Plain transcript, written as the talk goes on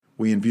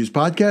We Infuse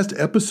Podcast,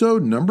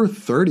 episode number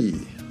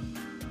 30.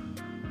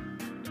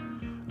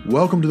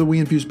 Welcome to the We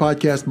Infuse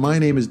Podcast. My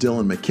name is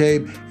Dylan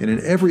McCabe, and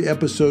in every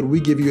episode, we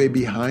give you a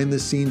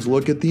behind-the-scenes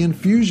look at the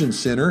Infusion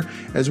Center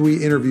as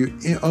we interview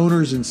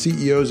owners and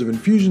CEOs of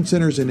infusion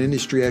centers and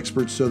industry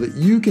experts so that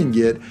you can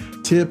get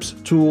tips,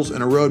 tools,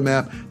 and a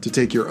roadmap to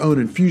take your own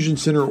infusion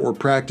center or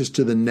practice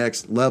to the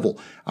next level.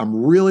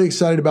 I'm really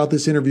excited about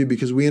this interview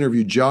because we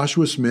interviewed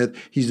Joshua Smith.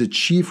 He's the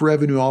Chief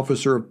Revenue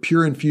Officer of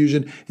Pure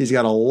Infusion. He's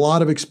got a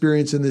lot of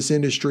experience in this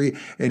industry,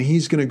 and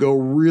he's going to go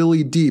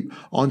really deep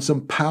on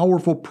some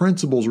powerful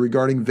principles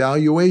regarding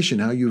valuation,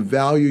 how you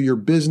value your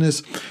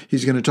business.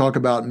 He's going to talk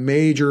about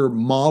major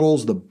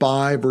models, the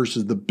buy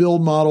versus the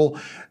build model,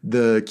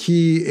 the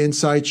key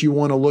insights you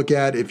want to look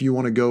at if you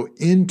want to go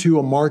into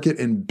a market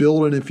and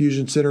build an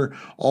infusion center,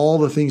 all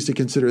the things to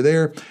consider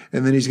there.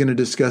 And then he's going to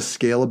discuss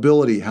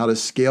scalability, how to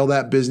scale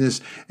that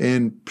business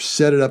and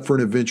set it up for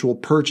an eventual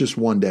purchase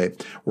one day.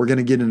 We're going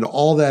to get into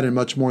all that and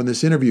much more in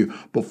this interview.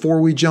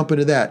 Before we jump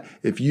into that,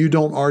 if you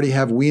don't already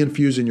have We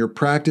Infuse in your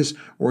practice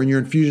or in your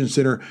infusion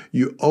center,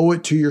 you owe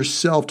it to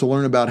yourself to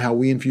learn about how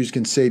We Infuse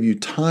can save you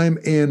time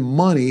and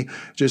money.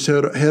 Just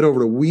head over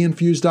to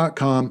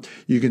weinfuse.com.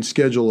 You can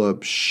schedule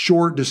a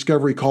short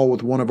discovery call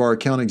with one of our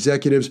account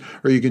executives,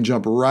 or you can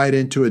jump right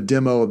into a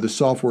demo of the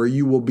software.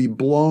 You will be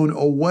blown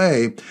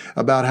away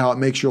about how it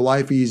makes your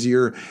life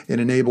easier and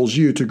enables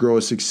you to grow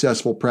a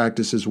successful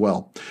practice as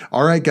well.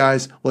 All right,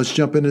 guys, let's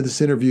jump into this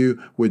interview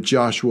with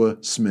Joshua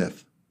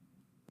Smith.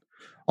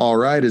 All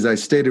right, as I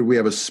stated, we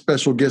have a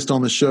special guest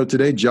on the show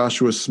today,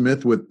 Joshua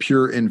Smith with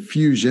Pure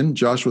Infusion.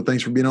 Joshua,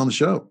 thanks for being on the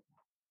show.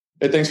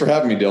 Hey, thanks for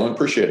having me, Dylan.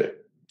 Appreciate it.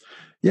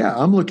 Yeah,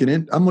 I'm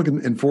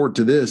looking forward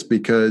to this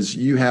because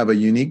you have a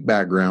unique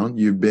background.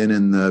 You've been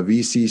in the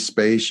VC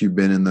space, you've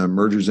been in the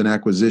mergers and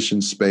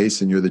acquisitions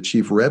space, and you're the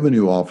Chief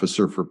Revenue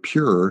Officer for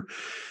Pure.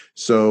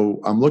 So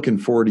I'm looking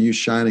forward to you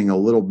shining a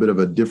little bit of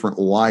a different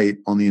light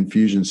on the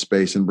infusion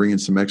space and bringing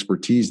some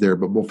expertise there.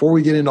 But before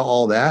we get into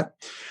all that,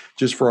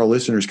 just for our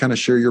listeners, kind of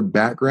share your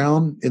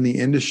background in the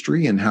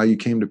industry and how you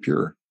came to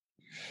Pure.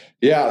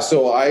 Yeah,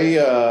 so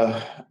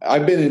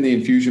I've been in the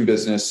infusion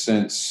business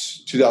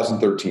since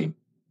 2013.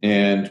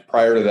 And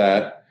prior to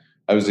that,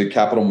 I was in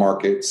capital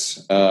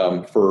markets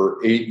for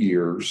 8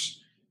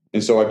 years.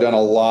 And so I've done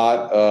a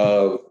lot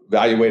of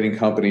evaluating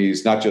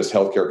companies, not just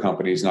healthcare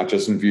companies, not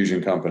just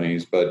infusion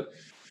companies, but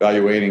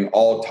evaluating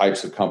all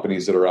types of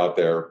companies that are out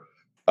there.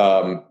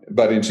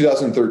 But in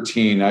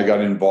 2013, I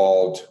got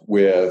involved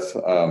with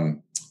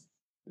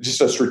just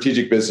a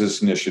strategic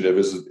business initiative.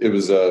 It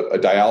was a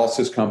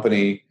dialysis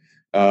company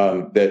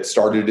that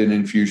started an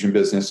infusion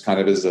business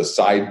kind of as a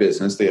side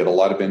business. They had a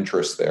lot of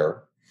interest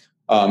there.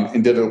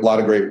 And did a lot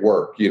of great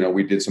work. You know,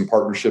 we did some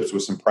partnerships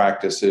with some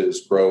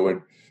practices,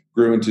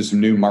 grew into some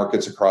new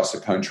markets across the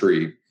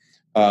country.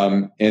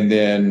 And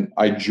then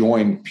I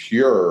joined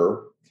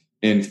Pure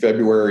in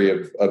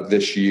February of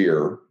this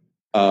year.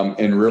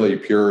 And really,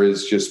 Pure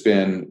has just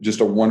been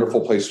just a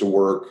wonderful place to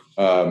work.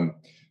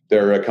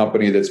 They're a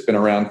company that's been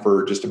around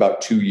for just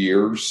about 2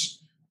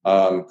 years,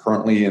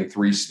 currently in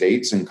 3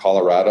 states, in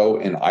Colorado,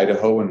 in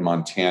Idaho, and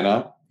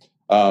Montana,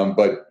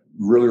 but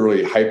really,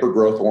 really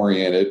hyper-growth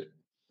oriented.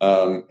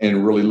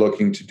 And really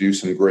looking to do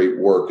some great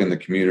work in the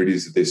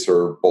communities that they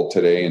serve both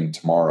today and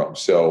tomorrow.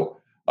 So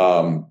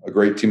a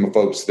great team of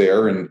folks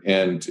there. And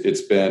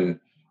it's been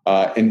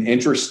an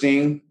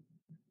interesting,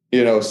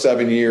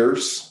 7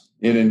 years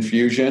in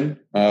infusion,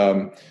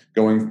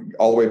 going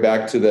all the way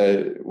back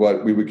to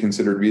what we would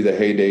consider to be the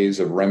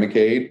heydays of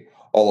Remicade,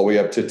 all the way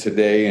up to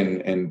today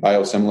and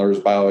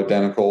biosimilars,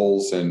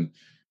 bioidenticals, and,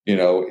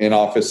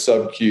 in-office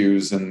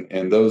sub-Qs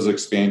and those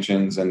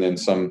expansions, and then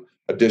some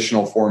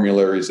additional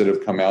formularies that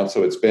have come out.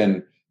 So it's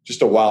been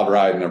just a wild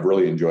ride, and I've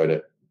really enjoyed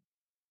it.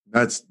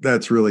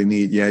 That's really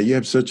neat. Yeah, you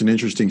have such an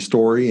interesting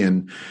story,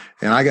 and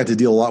I got to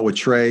deal a lot with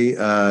Trey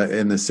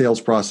in the sales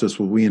process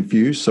with We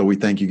Infuse. So we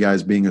thank you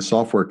guys being a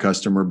software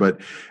customer, but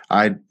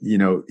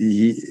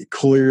he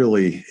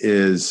clearly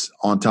is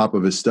on top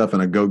of his stuff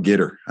and a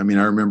go-getter. I mean,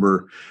 I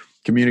remember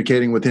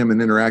communicating with him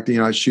and interacting.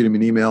 I shoot him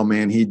an email,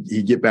 man,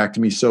 he'd get back to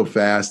me so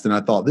fast, and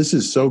I thought this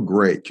is so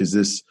great because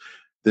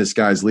this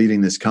guy's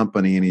leading this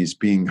company and he's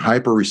being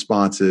hyper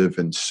responsive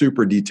and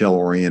super detail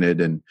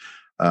oriented. And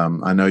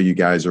I know you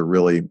guys are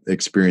really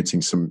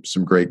experiencing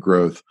some great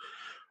growth.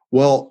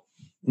 Well,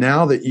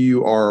 now that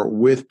you are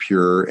with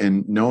Pure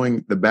and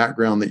knowing the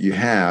background that you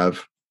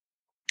have,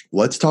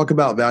 let's talk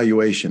about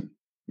valuation.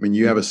 I mean,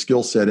 you have a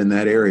skill set in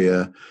that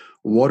area.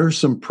 What are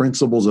some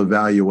principles of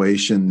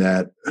valuation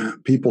that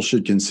people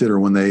should consider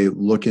when they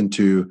look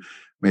into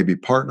maybe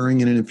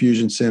partnering in an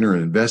infusion center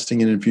and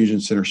investing in an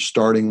infusion center,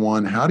 starting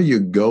one? How do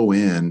you go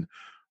in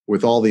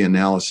with all the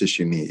analysis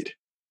you need?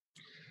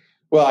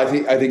 Well, I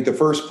think the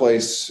first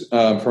place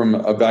from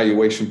a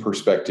valuation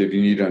perspective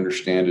you need to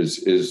understand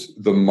is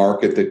the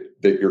market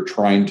that you're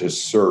trying to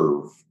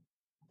serve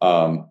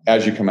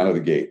as you come out of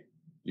the gate.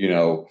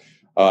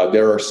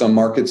 There are some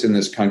markets in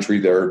this country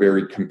that are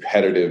very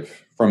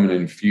competitive from an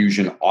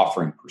infusion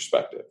offering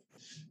perspective.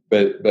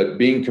 But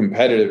being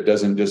competitive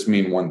doesn't just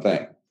mean one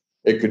thing.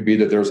 It could be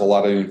that there's a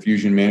lot of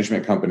infusion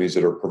management companies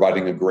that are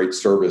providing a great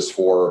service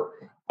for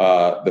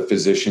the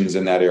physicians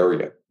in that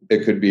area.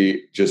 It could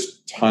be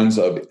just tons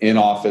of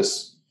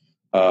in-office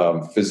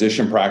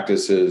physician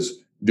practices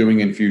doing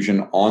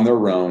infusion on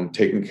their own,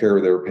 taking care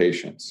of their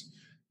patients.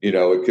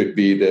 It could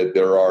be that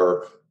there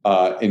are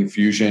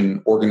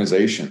infusion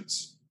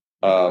organizations,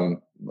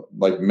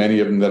 like many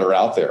of them that are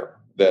out there,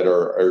 that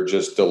are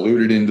just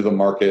diluted into the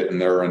market,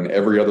 and they're in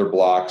every other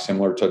block,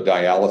 similar to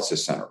dialysis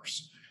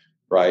centers,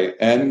 right?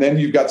 And then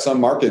you've got some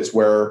markets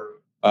where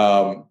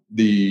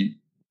the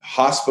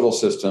hospital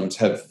systems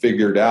have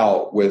figured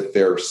out with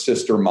their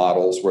sister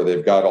models, where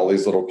they've got all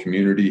these little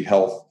community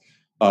health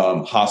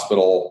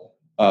hospital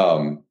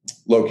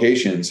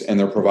locations, and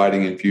they're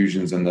providing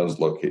infusions in those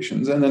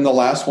locations. And then the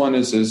last one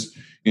is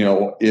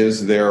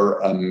there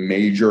a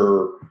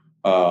major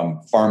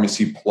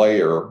pharmacy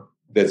player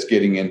that's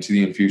getting into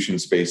the infusion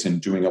space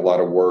and doing a lot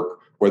of work,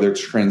 whether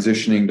it's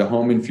transitioning to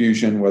home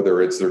infusion,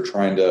 whether it's they're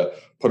trying to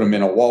put them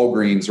in a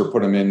Walgreens or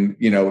put them in,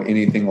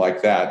 anything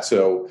like that.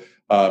 So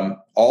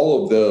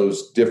all of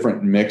those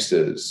different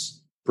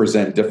mixes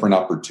present different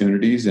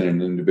opportunities in an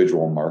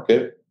individual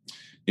market.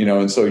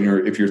 And so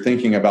if you're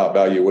thinking about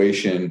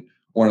valuation,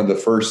 one of the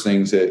first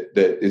things that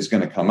is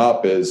going to come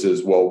up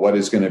is, well, what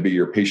is going to be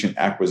your patient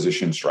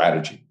acquisition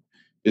strategy?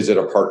 Is it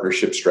a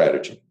partnership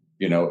strategy?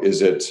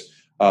 Is it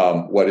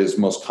what is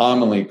most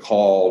commonly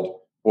called,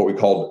 what we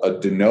call a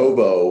de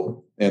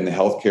novo in the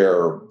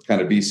healthcare kind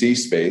of VC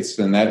space?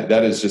 And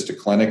that is just a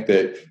clinic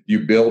that you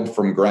build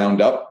from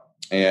ground up,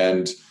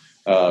 and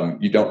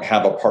you don't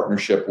have a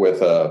partnership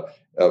with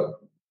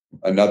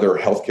another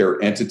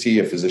healthcare entity,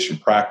 a physician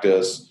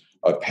practice,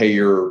 a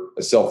payer,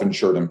 a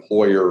self-insured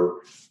employer,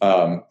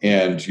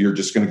 and you're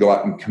just going to go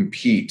out and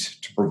compete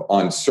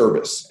on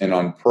service and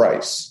on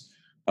price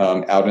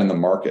out in the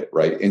market,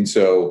 right? And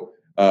so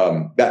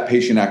that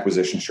patient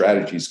acquisition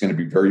strategy is going to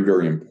be very,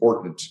 very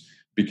important,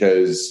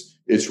 because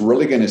it's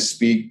really going to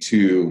speak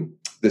to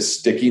the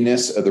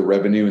stickiness of the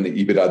revenue and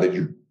the EBITDA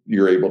that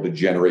you're able to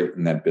generate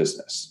in that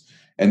business.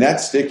 And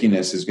that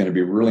stickiness is going to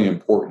be really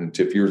important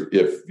if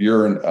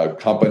you're a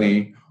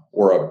company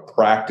or a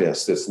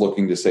practice that's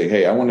looking to say,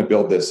 hey, I want to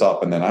build this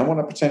up, and then I want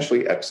to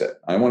potentially exit.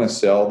 I want to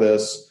sell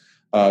this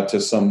to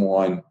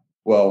someone.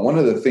 Well, one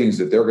of the things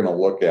that they're going to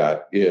look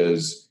at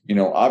is,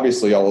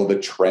 obviously all of the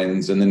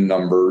trends and the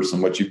numbers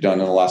and what you've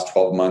done in the last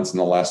 12 months and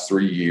the last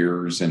 3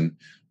 years, and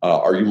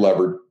are you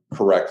levered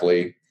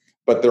correctly?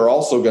 But they're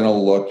also going to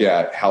look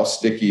at how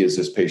sticky is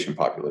this patient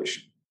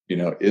population.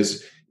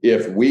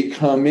 If we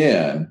come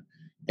in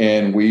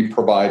and we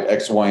provide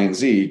X, Y, and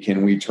Z,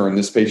 can we turn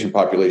this patient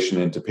population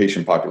into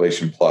patient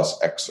population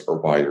plus X or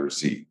Y or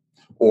Z?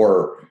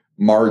 Or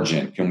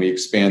margin, can we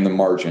expand the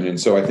margin? And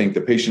so I think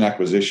the patient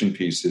acquisition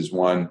piece is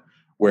one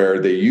where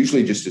they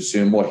usually just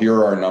assume, well, here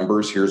are our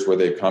numbers, here's where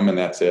they've come, and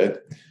that's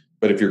it.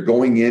 But if you're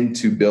going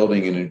into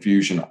building an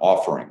infusion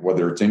offering,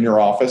 whether it's in your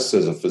office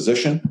as a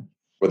physician,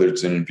 whether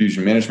it's an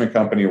infusion management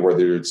company, or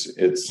whether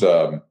it's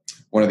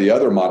one of the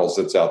other models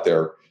that's out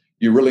there,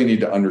 you really need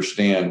to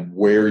understand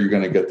where you're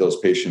going to get those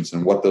patients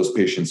and what those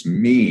patients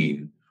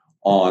mean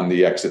on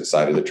the exit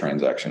side of the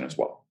transaction as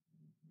well.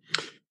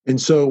 And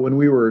so when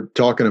we were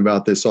talking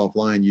about this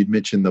offline, you'd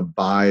mentioned the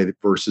buy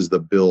versus the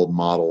build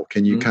model.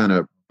 Can you kind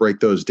of break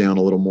those down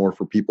a little more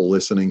for people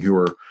listening who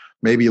are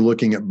maybe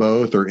looking at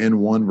both or in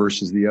one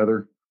versus the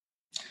other?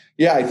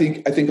 Yeah, I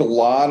think a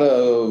lot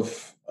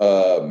of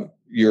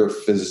your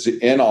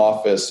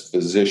in-office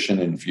physician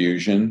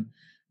infusion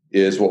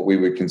is what we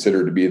would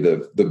consider to be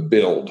the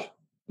build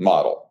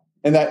model.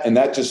 And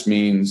that just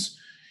means,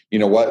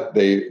 they're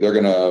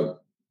going to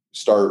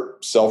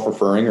start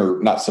self-referring, or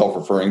not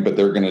self-referring, but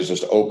they're going to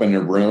just open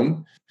a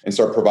room and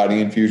start providing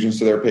infusions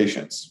to their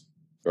patients,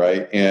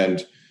 right?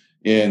 And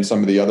in some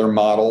of the other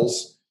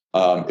models,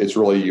 it's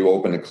really you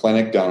open a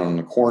clinic down on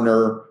the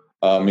corner,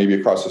 maybe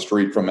across the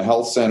street from a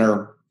health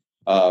center,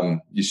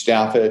 you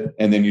staff it,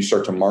 and then you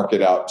start to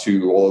market out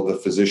to all of the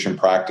physician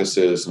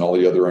practices and all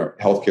the other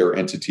healthcare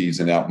entities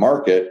in that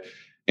market.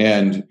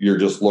 And you're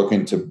just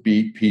looking to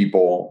beat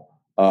people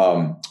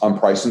on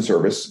price and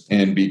service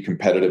and be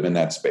competitive in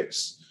that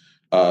space.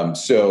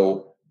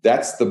 So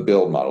that's the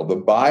build model. The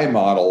buy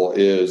model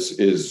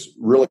is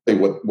really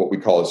what we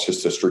call it's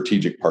just a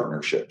strategic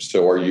partnership.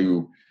 So are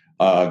you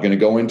going to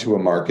go into a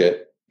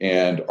market,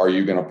 and are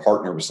you going to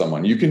partner with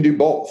someone? You can do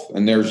both.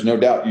 And there's no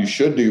doubt you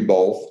should do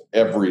both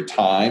every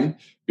time,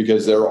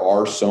 because there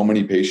are so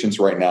many patients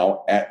right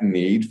now at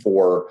need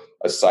for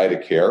a site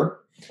of care.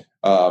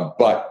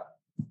 But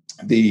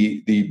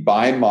the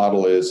buy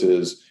model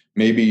is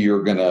maybe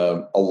you're going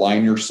to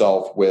align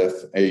yourself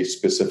with a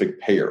specific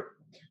payer.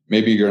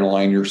 Maybe you're going to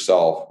align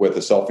yourself with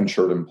a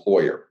self-insured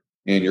employer,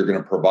 and you're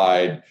going to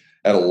provide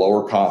at a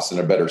lower cost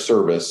and a better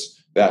service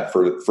that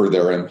for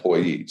their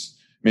employees.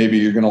 Maybe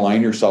you're going to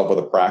align yourself with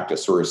a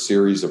practice or a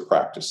series of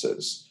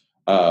practices.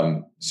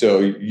 So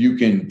you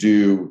can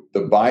do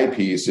the buy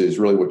piece is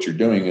really what you're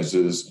doing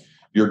is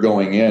you're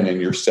going in and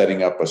you're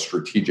setting up a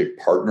strategic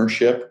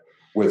partnership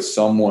with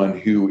someone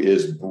who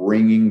is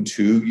bringing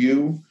to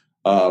you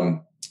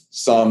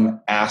some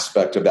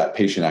aspect of that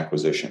patient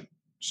acquisition.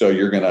 So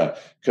you're going to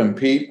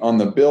compete on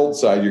the build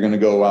side. You're going to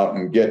go out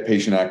and get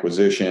patient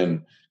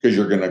acquisition because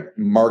you're going to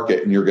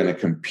market and you're going to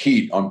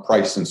compete on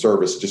price and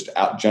service just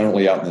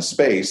generally out in the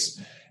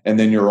space. And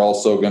then you're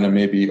also going to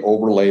maybe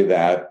overlay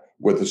that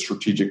with the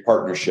strategic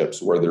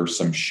partnerships where there's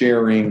some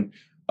sharing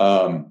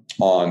on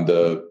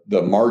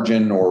the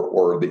margin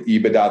or the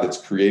EBITDA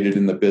that's created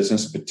in the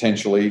business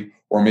potentially,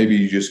 or maybe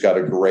you just got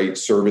a great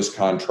service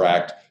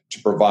contract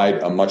to provide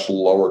a much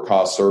lower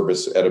cost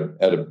service at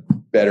a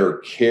better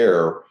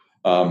care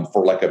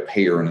for like a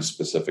payer in a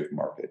specific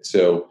market.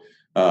 So,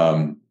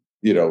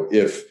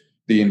 if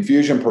the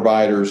infusion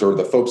providers or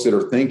the folks that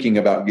are thinking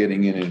about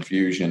getting in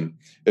infusion,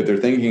 if they're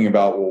thinking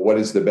about, well, what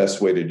is the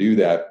best way to do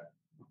that?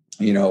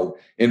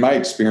 In my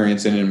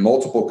experience and in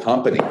multiple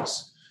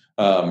companies,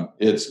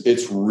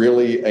 it's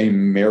really a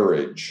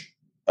marriage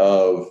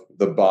of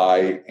the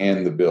buy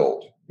and the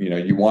build. You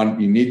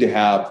need to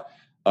have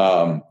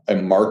a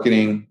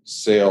marketing,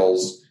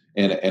 sales,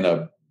 and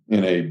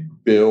a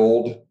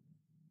build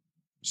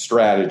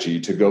strategy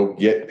to go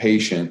get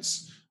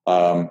patients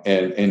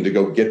and to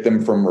go get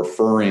them from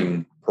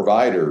referring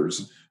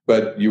providers.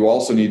 But you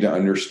also need to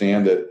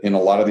understand that in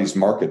a lot of these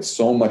markets,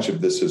 so much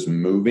of this is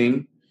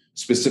moving,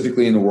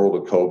 specifically in the world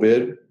of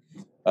COVID,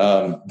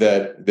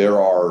 that there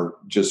are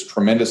just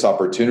tremendous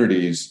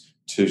opportunities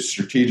to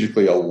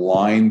strategically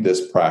align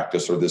this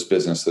practice or this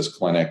business, this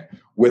clinic,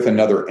 with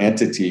another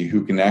entity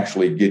who can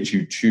actually get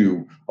you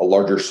to a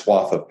larger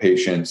swath of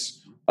patients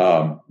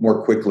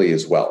more quickly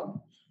as well.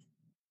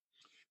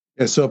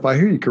 Yeah, so if I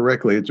hear you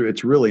correctly,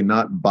 it's really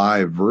not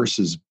buy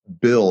versus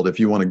build. If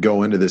you want to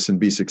go into this and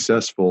be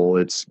successful,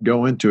 it's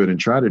go into it and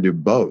try to do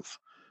both.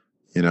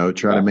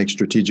 Try to make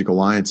strategic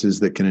alliances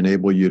that can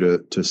enable you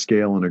to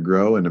scale and to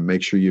grow and to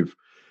make sure you've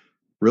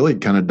really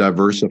kind of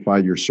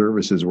diversified your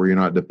services where you're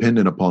not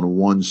dependent upon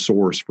one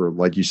source for,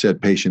 like you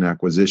said, patient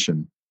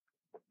acquisition.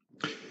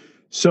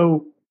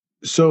 So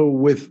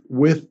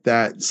with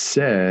that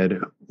said,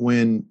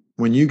 when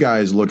you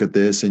guys look at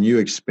this and you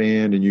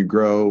expand and you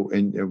grow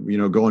and,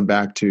 going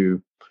back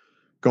to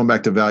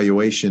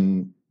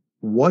valuation,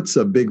 what's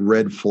a big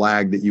red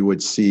flag that you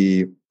would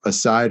see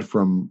aside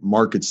from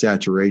market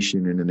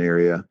saturation in an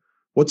area?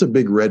 What's a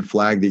big red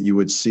flag that you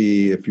would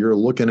see if you're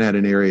looking at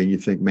an area and you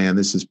think, man,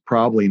 this is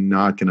probably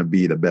not going to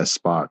be the best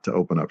spot to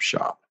open up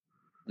shop,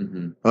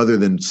 other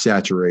than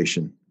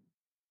saturation?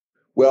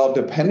 Well,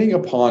 depending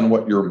upon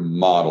what your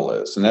model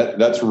is, and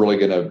that's really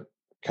going to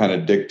kind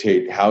of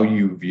dictate how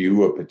you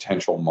view a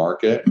potential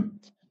market.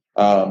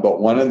 But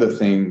one of the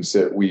things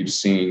that we've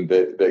seen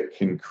that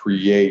can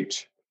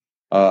create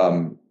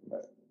a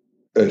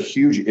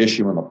huge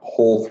issue in the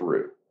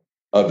pull-through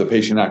of the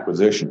patient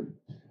acquisition,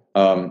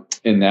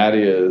 and that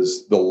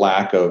is the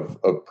lack of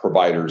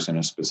providers in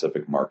a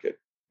specific market.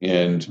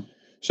 And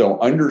so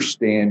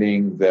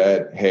understanding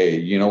that, hey,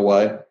 you know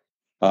what?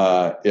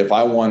 If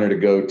I wanted to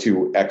go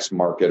to X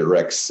market or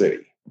X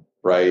city,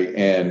 right?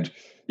 And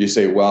you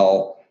say,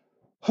 well,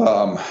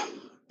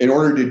 in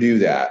order to do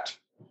that,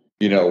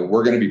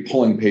 we're going to be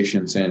pulling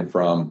patients in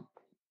from,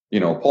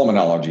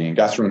 pulmonology and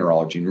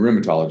gastroenterology and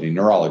rheumatology and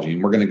neurology,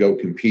 and we're going to go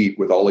compete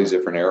with all these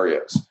different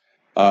areas.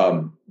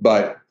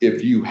 But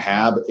if you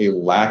have a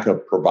lack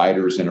of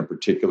providers in a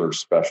particular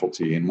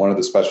specialty, and one of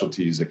the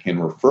specialties that can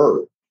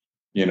refer,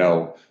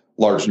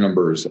 large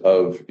numbers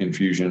of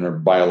infusion or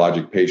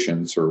biologic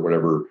patients or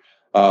whatever,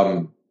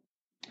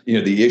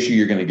 the issue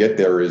you're going to get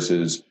there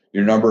is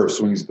your number of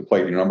swings at the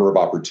plate, your number of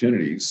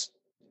opportunities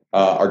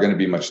are going to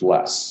be much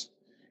less.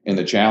 And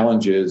the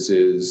challenge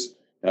is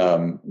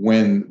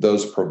when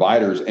those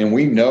providers, and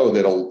we know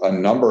that a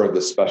number of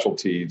the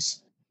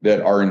specialties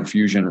that are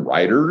infusion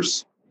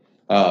writers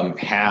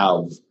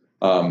have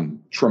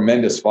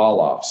tremendous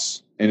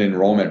fall-offs in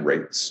enrollment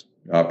rates,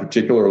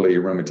 particularly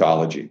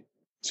rheumatology.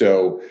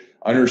 So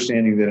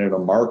understanding that in a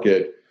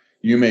market,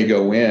 you may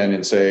go in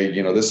and say,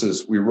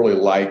 we really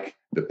like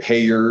the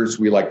payers,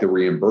 we like the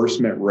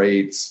reimbursement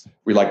rates,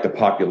 we like the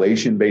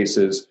population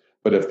bases,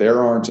 but if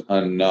there aren't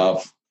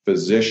enough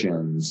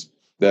physicians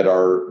that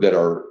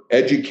are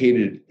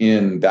educated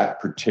in that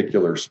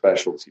particular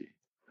specialty,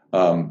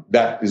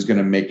 that is going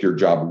to make your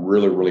job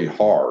really, really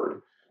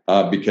hard.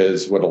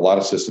 Because what a lot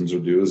of systems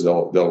will do is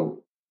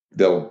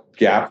they'll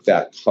gap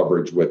that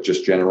coverage with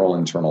just general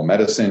internal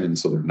medicine, and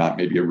so they're not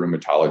maybe a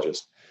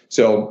rheumatologist.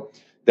 So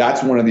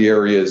that's one of the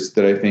areas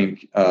that I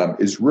think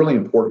is really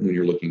important when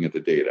you're looking at the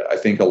data. I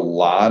think a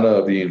lot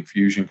of the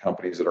infusion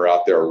companies that are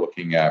out there are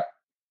looking at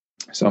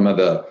some of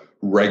the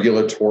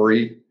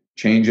regulatory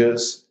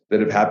changes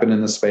that have happened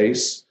in the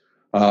space.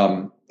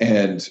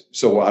 And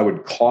so I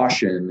would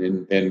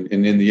caution, and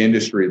in the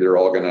industry, they're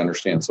all going to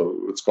understand. So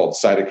it's called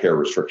site of care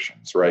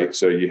restrictions, right?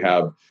 So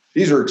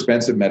these are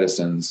expensive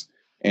medicines.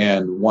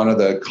 And one of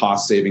the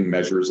cost saving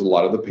measures a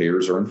lot of the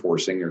payers are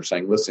enforcing are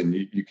saying,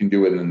 listen, you can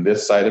do it in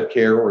this site of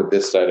care or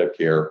this site of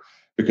care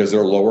because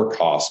they're lower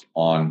cost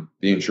on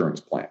the insurance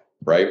plan,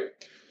 right?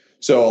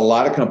 So a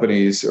lot of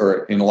companies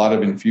a lot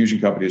of infusion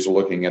companies are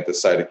looking at the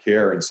site of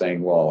care and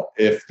saying, well,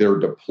 if they're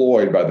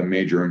deployed by the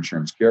major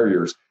insurance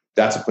carriers,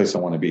 that's a place I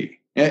want to be.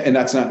 And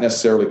that's not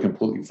necessarily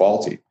completely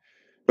faulty.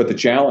 But the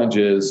challenge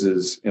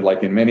is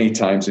like in many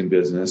times in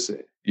business,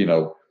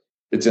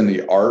 it's in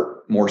the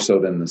art more so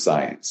than the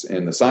science.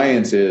 And the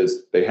science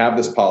is they have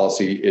this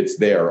policy, it's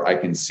there, I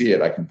can see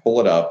it, I can pull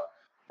it up.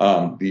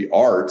 The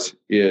art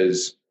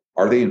is,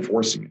 are they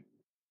enforcing it?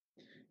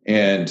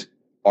 And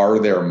are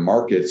there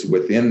markets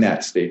within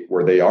that state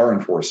where they are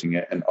enforcing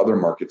it and other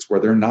markets where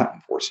they're not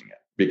enforcing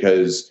it?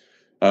 Because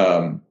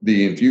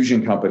the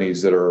infusion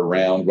companies that are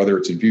around, whether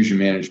it's infusion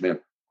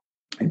management,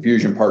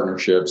 infusion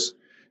partnerships,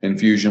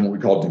 infusion, what we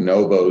call de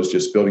novos,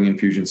 just building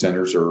infusion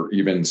centers, or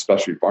even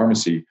specialty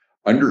pharmacy,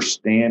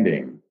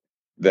 understanding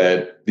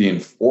that the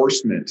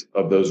enforcement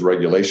of those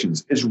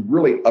regulations is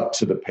really up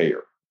to the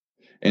payer.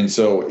 And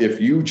so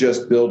if you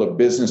just build a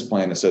business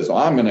plan that says,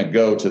 I'm going to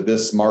go to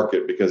this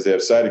market because they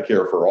have site of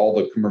care for all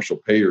the commercial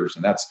payers,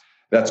 and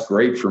that's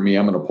great for me,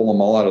 I'm going to pull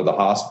them all out of the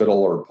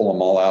hospital or pull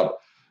them all out.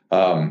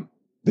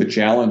 The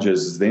challenge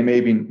is they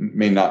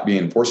may not be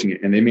enforcing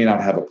it, and they may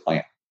not have a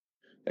plan.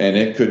 And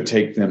it could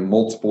take them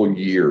multiple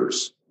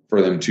years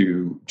for them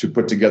to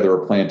put together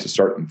a plan to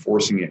start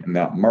enforcing it in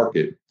that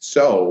market.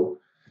 So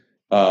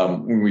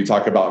when we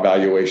talk about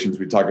valuations,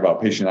 we talk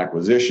about patient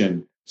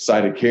acquisition.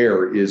 Site of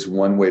care is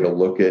one way to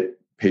look at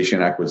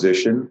patient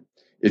acquisition.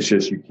 It's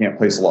just you can't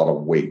place a lot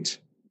of weight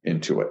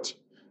into it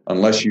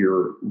unless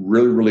you're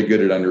really, really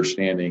good at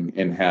understanding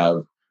and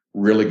have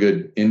really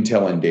good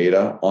intel and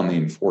data on the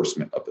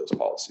enforcement of those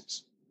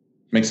policies.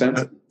 Make sense?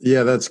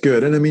 Yeah, that's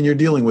good. And I mean, you're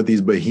dealing with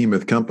these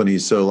behemoth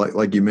companies. So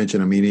like you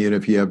mentioned, I mean, even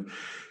if you have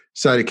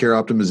site of care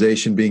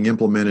optimization being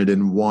implemented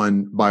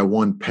by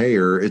one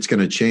payer, it's going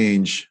to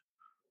change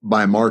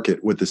by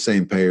market with the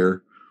same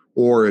payer.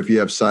 Or if you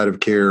have site of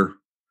care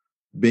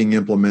being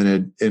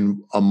implemented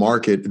in a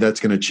market, that's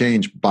going to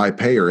change by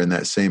payer in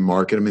that same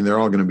market. I mean, they're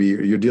all going to be,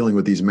 you're dealing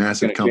with these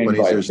massive companies.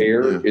 By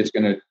payer, it's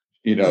going to,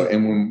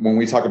 and when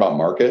we talk about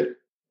market,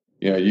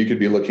 you could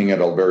be looking at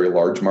a very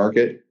large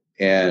market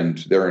and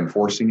they're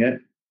enforcing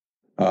it,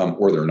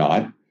 or they're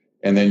not.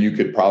 And then you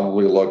could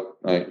probably look,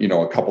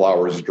 a couple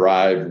hours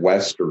drive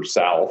west or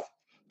south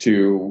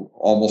to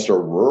almost a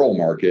rural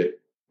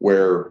market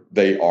where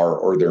they are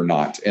or they're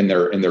not, and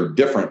they're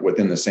different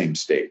within the same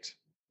state,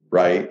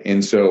 right?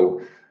 And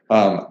so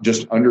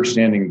just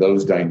understanding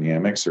those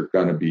dynamics are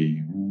going to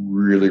be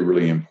really,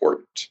 really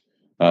important,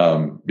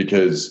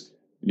 because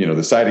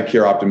the site of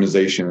care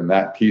optimization and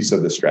that piece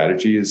of the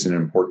strategy is an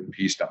important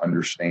piece to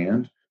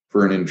understand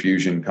for an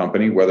infusion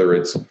company, whether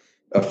it's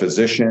a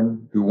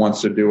physician who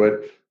wants to do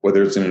it,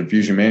 whether it's an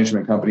infusion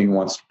management company who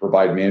wants to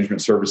provide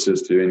management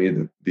services to any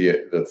of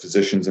the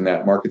physicians in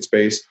that market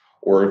space,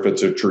 or if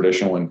it's a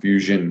traditional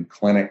infusion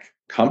clinic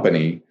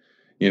company,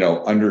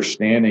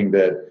 understanding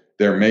that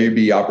there may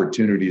be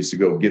opportunities to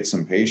go get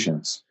some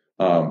patients,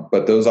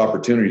 but those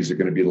opportunities are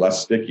going to be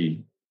less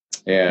sticky.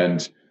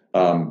 And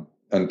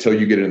until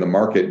you get in the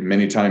market,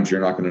 many times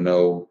you're not going to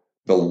know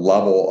the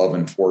level of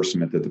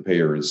enforcement that the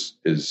payer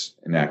is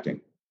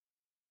enacting.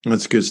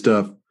 That's good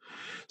stuff.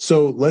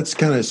 So let's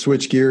kind of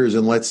switch gears,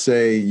 and let's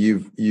say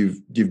you've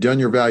done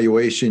your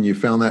valuation, you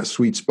found that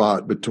sweet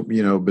spot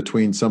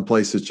between some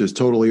place that's just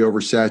totally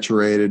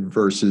oversaturated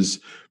versus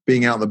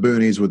being out in the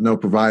boonies with no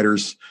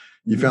providers.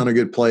 You found a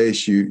good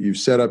place. You've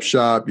set up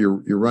shop.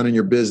 You're running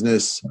your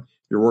business.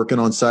 You're working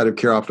on site of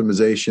care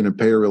optimization and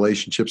payer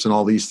relationships and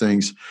all these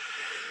things.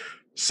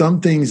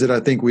 Some things that I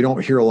think we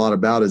don't hear a lot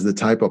about is the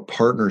type of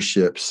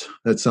partnerships.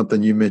 That's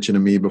something you mentioned to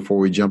me before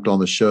we jumped on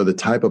the show, the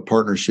type of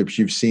partnerships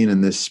you've seen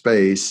in this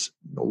space.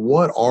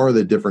 What are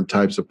the different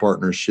types of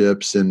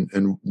partnerships? And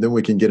then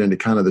we can get into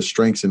kind of the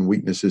strengths and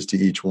weaknesses to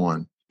each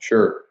one.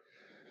 Sure.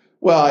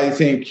 Well, I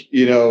think,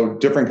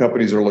 different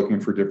companies are looking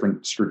for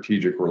different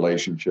strategic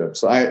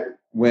relationships.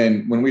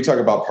 When we talk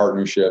about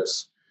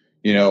partnerships,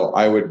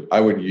 I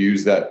would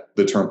use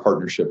the term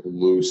partnership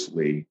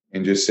loosely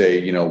and just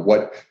say,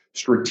 what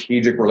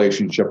strategic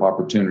relationship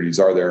opportunities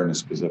are there in a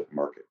specific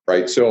market,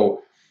 right?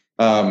 So,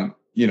 there are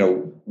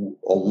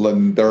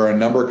a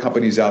number of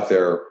companies out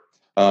there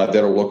that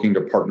are looking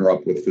to partner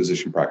up with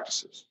physician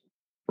practices,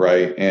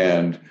 right?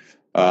 And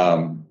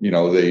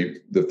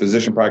the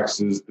physician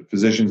practices, the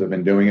physicians have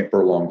been doing it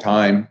for a long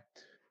time.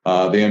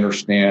 They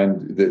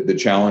understand the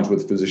challenge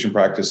with physician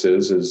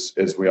practices,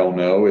 as we all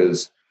know,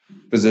 is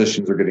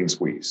physicians are getting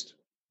squeezed.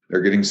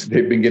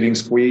 They've been getting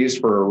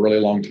squeezed for a really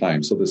long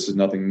time. So this is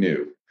nothing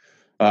new.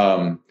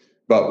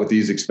 But with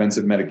these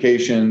expensive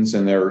medications,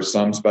 and there are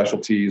some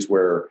specialties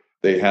where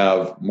they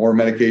have more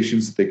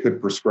medications that they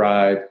could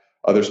prescribe,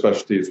 other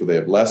specialties where they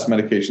have less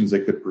medications they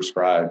could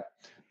prescribe.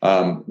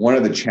 One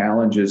of the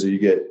challenges that you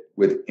get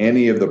with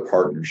any of the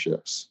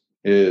partnerships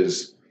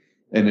is,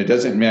 and it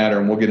doesn't matter,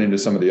 and we'll get into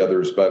some of the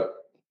others, but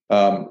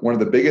one of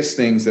the biggest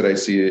things that I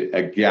see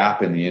a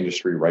gap in the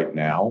industry right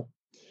now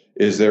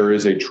is there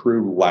is a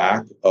true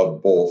lack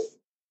of both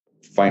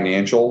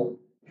financial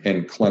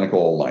and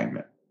clinical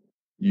alignment.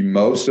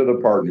 Most of the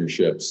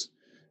partnerships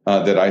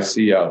that I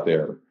see out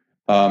there,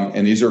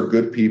 and these are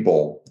good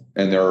people,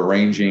 and they're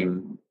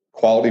arranging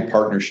quality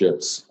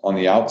partnerships on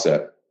the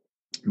outset.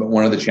 But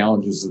one of the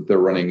challenges that they're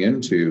running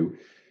into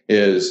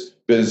is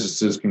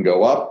businesses can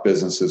go up,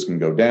 businesses can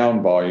go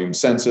down, volume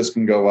census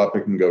can go up,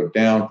 it can go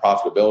down,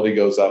 profitability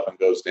goes up and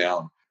goes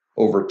down.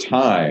 Over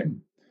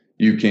time,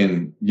 you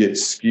can get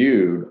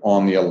skewed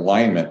on the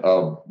alignment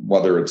of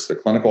whether it's the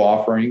clinical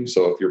offering.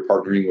 So if you're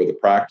partnering with a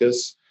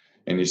practice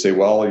and you say,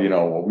 well,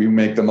 we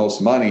make the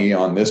most money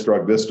on this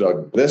drug, this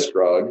drug, this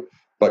drug,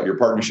 but your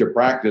partnership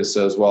practice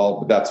says,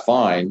 well, that's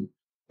fine.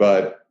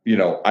 But,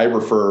 I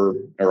refer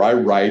or I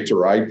write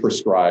or I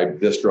prescribe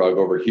this drug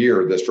over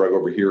here, this drug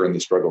over here, and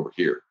this drug over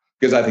here,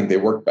 because I think they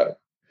work better.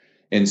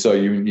 And so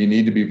you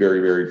need to be very,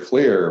 very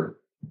clear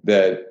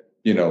that,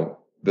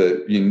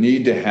 you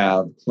need to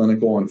have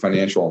clinical and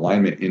financial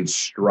alignment and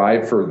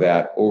strive for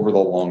that over the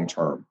long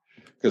term,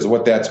 because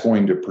what that's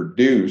going to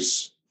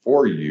produce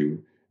for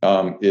you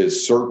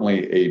is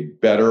certainly a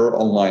better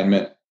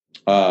alignment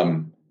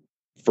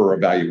for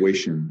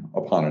evaluation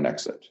upon an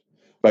exit.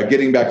 But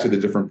getting back to the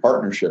different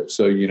partnerships,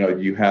 so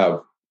you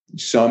have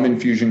some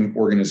infusion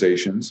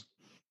organizations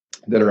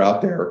that are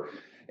out there,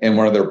 and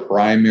one of their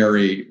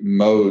primary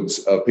modes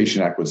of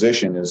patient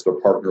acquisition is to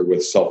partner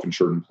with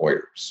self-insured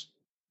employers,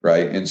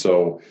 right? And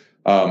so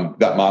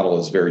that model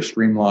is very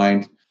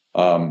streamlined.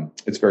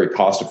 It's very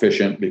cost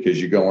efficient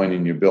because you go in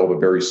and you build a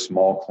very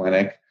small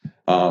clinic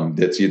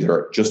that's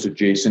either just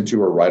adjacent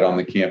to or right on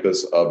the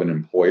campus of an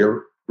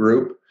employer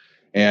group.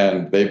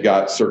 And they've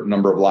got a certain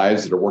number of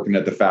lives that are working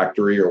at the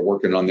factory or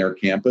working on their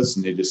campus.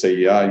 And they just say,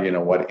 yeah, you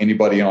know what,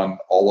 anybody on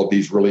all of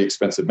these really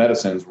expensive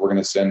medicines, we're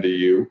going to send to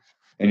you,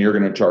 and you're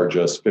going to charge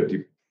us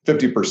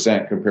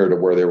 50% compared to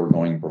where they were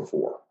going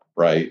before,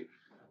 right?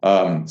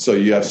 So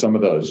you have some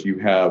of those. You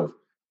have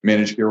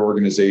managed care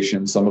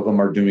organizations. Some of them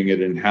are doing it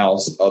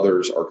in-house.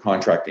 Others are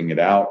contracting it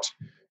out.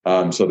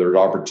 So there's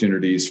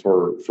opportunities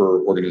for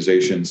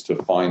organizations to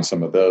find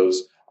some of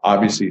those.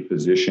 Obviously,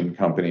 physician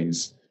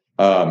companies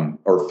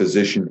or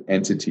physician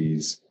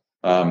entities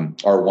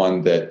are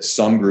one that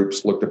some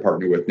groups look to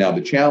partner with. Now,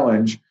 the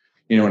challenge,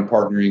 in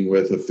partnering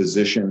with a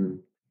physician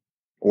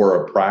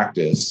or a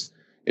practice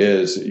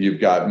is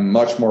you've got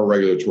much more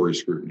regulatory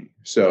scrutiny.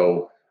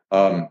 So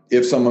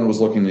if someone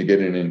was looking to get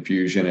an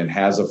infusion and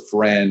has a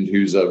friend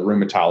who's a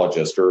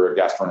rheumatologist or a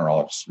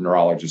gastroenterologist,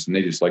 neurologist, and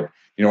they just I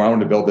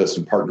want to build this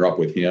and partner up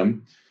with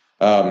him,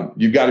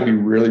 you've got to be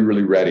really,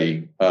 really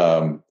ready,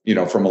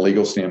 from a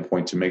legal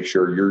standpoint to make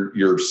sure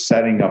you're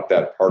setting up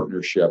that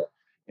partnership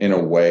in a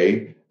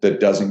way that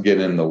doesn't get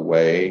in the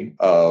way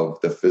of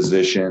the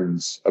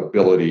physician's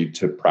ability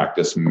to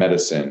practice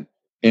medicine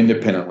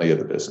independently of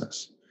the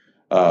business.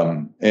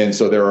 And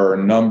so there are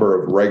a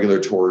number of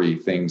regulatory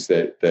things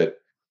that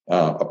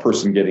a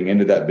person getting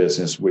into that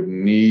business would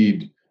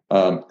need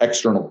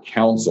external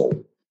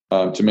counsel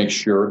to make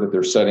sure that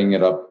they're setting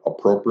it up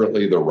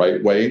appropriately the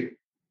right way,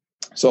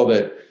 so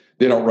that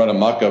they don't run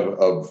amok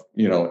of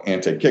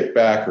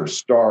anti-kickback or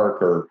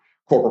Stark or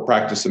corporate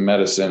practice of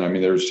medicine. I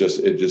mean, it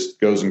just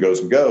goes and goes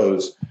and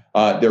goes.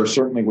 There are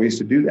certainly ways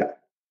to do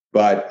that,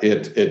 but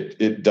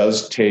it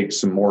does take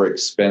some more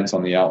expense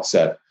on the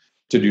outset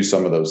to do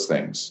some of those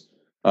things.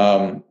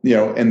 And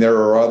there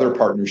are other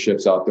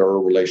partnerships out there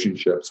or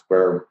relationships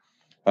where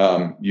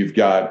you've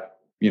got,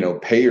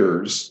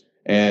 payers,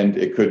 and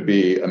it could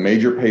be a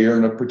major payer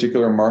in a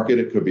particular market.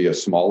 It could be a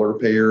smaller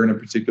payer in a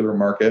particular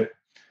market.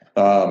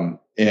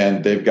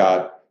 And they've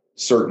got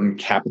certain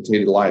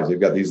capitated lives. They've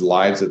got these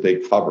lives that they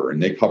cover,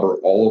 and they cover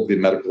all of the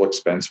medical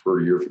expense for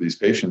a year for these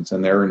patients.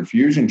 And their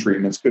infusion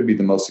treatments could be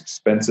the most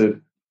expensive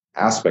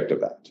aspect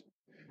of that,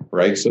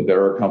 right? So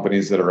there are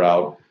companies that are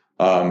out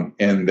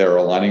and they're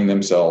aligning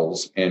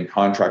themselves and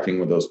contracting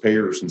with those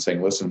payers and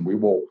saying, listen,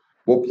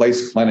 we'll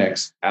place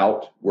clinics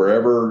out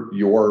wherever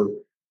your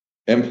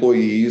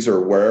employees or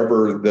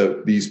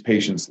wherever these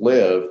patients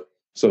live,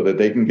 so that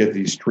they can get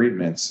these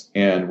treatments.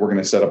 And we're going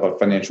to set up a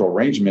financial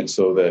arrangement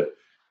so that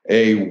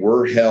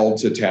we're held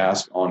to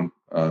task on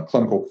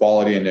clinical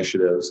quality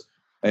initiatives,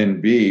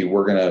 and B,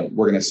 we're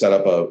going to set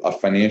up a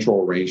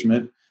financial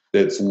arrangement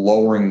that's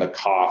lowering the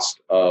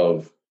cost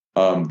of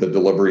the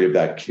delivery of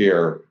that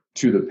care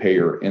to the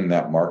payer in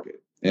that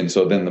market. And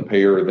so then the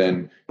payer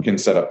then can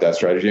set up that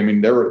strategy. I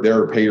mean, there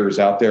are payers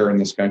out there in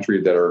this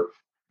country that are,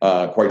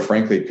 quite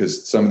frankly,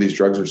 because some of these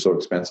drugs are so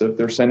expensive,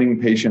 they're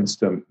sending patients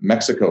to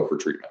Mexico for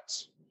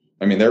treatments.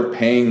 I mean, they're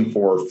paying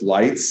for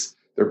flights,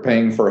 they're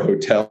paying for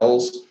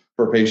hotels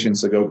for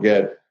patients to go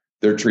get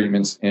their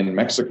treatments in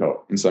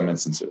Mexico in some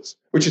instances,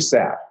 which is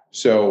sad.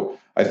 So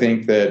I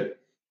think that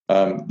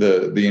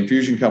the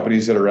infusion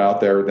companies that are out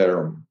there that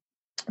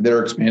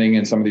are expanding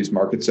in some of these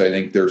markets, I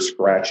think they're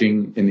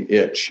scratching an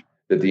itch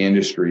that the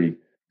industry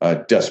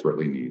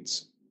desperately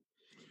needs.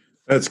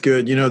 That's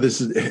good. This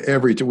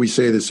is we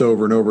say this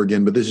over and over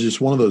again, but this is just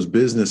one of those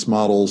business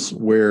models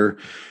where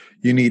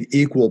you need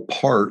equal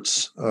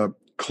parts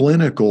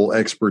clinical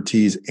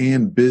expertise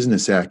and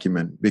business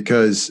acumen,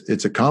 because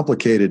it's a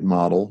complicated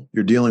model.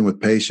 You're dealing with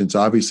patients.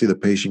 Obviously, the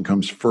patient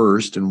comes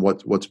first and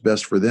what's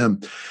best for them.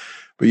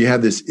 But you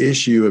have this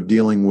issue of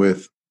dealing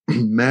with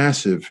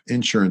massive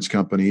insurance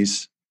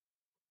companies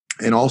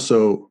and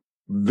also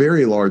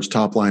very large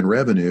top line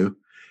revenue.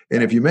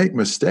 And if you make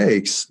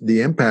mistakes,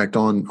 the impact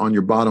on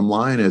your bottom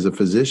line as a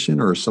physician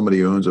or somebody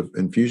who owns an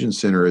infusion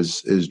center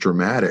is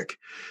dramatic.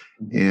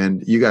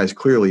 And you guys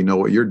clearly know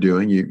what you're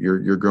doing.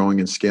 You're growing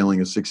and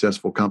scaling a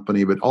successful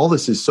company. But all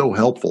this is so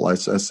helpful. I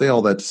say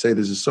all that to say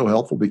this is so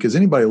helpful because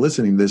anybody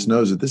listening to this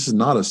knows that this is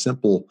not a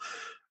simple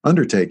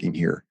undertaking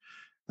here.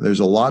 There's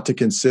a lot to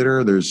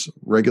consider. There's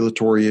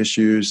regulatory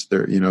issues.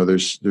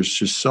 There's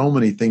just so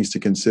many things to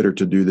consider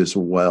to do this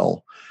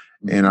well.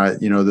 And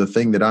the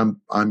thing that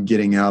I'm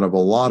getting out of a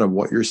lot of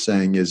what you're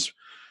saying is,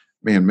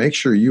 man, make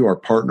sure you are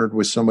partnered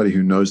with somebody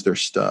who knows their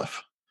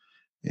stuff.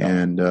 Yeah.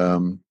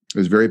 And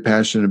is very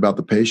passionate about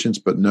the patients,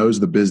 but knows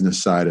the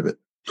business side of it.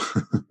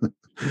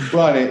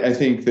 Well, I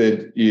think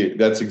that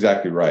that's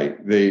exactly right.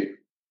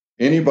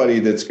 Anybody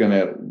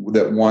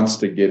that wants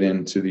to get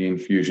into the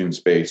infusion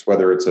space,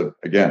 whether it's a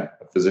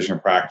physician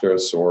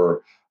practice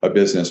or a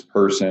business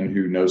person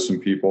who knows some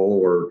people,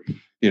 or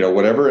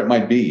whatever it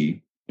might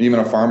be, even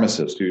a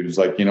pharmacist who's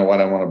like, I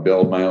want to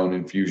build my own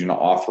infusion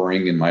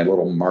offering in my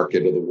little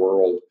market of the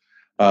world.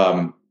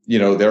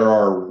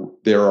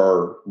 There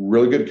are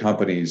really good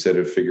companies that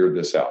have figured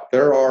this out.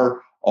 There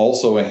are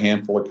also a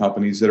handful of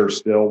companies that are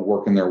still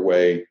working their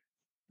way,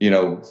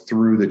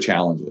 through the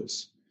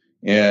challenges.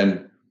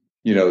 And,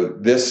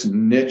 this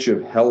niche of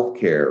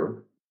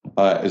healthcare,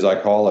 as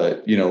I call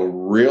it,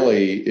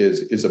 really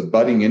is a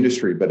budding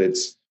industry, but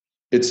it's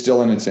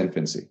still in its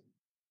infancy,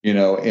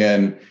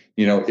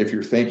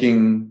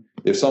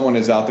 if someone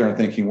is out there and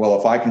thinking, well,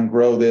 if I can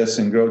grow this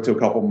and go to a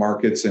couple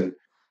markets and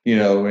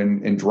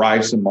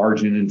drive some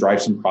margin and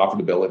drive some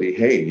profitability,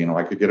 hey,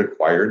 I could get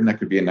acquired and that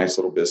could be a nice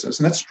little business.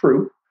 And that's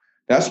true.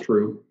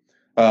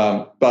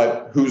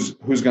 But who's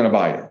going to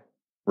buy it?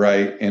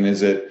 Right. And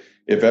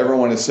if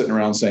everyone is sitting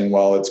around saying,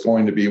 well, it's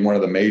going to be one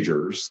of the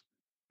majors,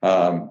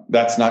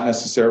 that's not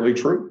necessarily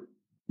true.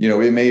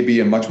 It may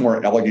be a much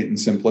more elegant and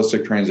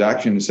simplistic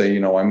transaction to say,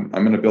 I'm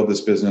going to build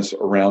this business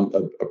around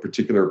a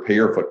particular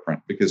payer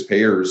footprint, because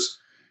payers,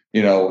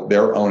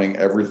 they're owning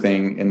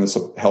everything in the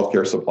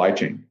healthcare supply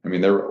chain. I mean,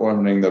 they're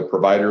owning the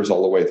providers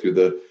all the way through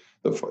the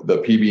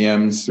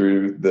PBMs,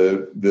 through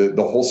the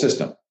whole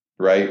system,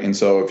 right? And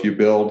so if you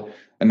build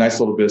a nice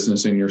little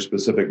business in your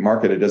specific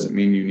market, it doesn't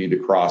mean you need to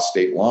cross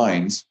state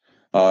lines.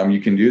 You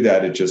can do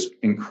that. It just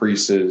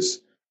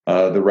increases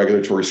the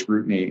regulatory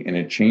scrutiny, and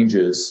it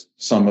changes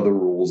some of the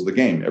rules of the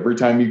game. Every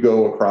time you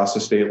go across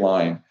a state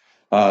line,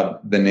 the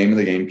name of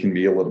the game can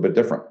be a little bit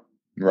different,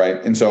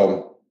 right? And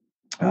so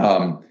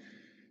a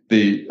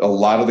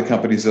lot of the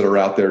companies that are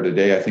out there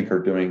today, I think, are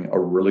doing a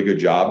really good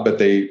job, but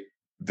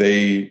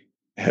they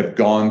have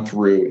gone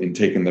through and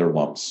taken their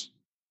lumps.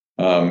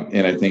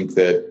 And I think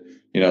that,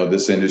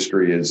 this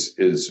industry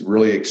is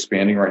really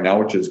expanding right now,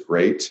 which is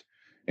great.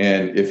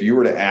 And if you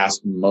were to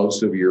ask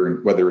most of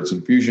whether it's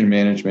infusion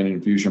management,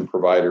 infusion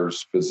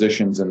providers,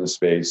 physicians in the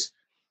space,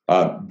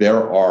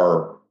 there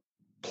are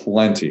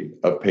plenty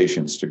of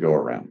patients to go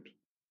around.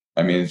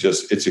 I mean,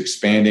 it's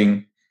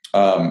expanding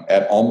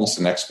at almost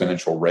an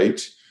exponential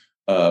rate.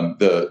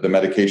 The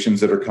medications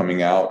that are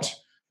coming out.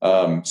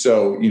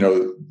 So,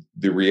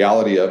 the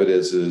reality of it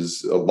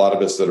is a lot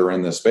of us that are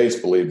in this space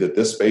believe that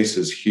this space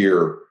is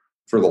here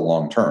for the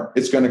long term.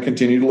 It's going to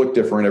continue to look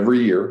different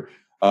every year.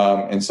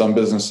 And some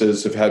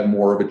businesses have had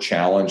more of a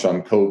challenge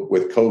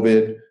with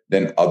COVID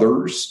than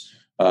others.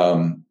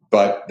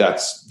 But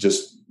that's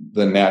just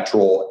the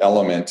natural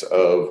element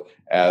of,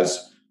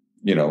 as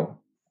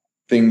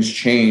things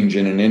change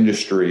in an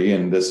industry,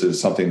 and this is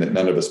something that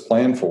none of us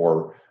planned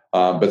for.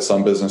 But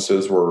some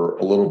businesses were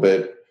a little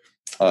bit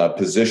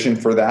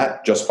positioned for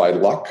that just by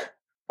luck.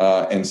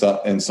 And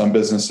some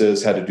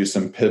businesses had to do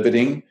some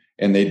pivoting,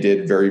 and they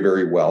did very,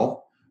 very well.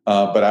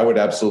 But I would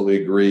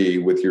absolutely agree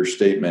with your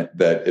statement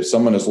that if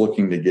someone is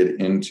looking to get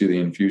into the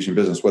infusion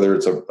business, whether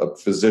it's a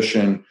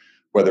physician,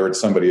 whether it's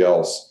somebody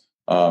else,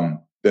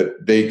 that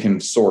they can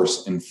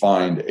source and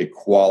find a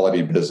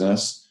quality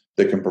business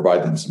that can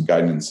provide them some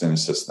guidance and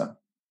assist them.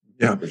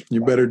 Yeah, you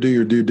better do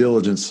your due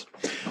diligence.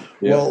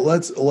 Yeah. Well,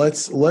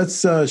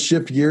 let's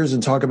shift gears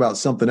and talk about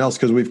something else,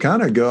 because we've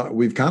kind of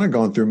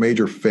gone through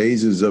major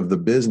phases of the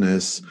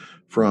business,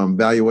 from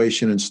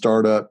valuation and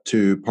startup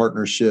to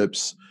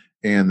partnerships,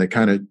 and the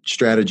kind of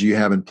strategy you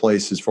have in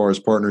place as far as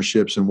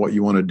partnerships and what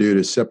you want to do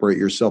to separate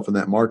yourself in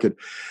that market.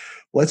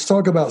 Let's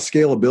talk about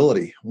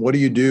scalability. What do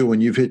you do when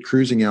you've hit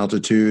cruising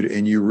altitude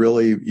and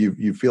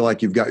you feel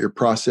like you've got your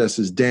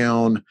processes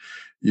down,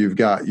 you've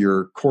got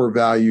your core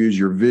values,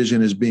 your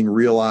vision is being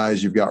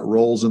realized, you've got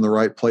roles in the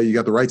right place, you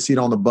got the right seat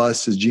on the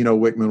bus, as Gino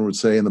Wickman would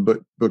say in the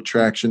book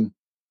Traction.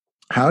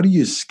 How do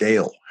you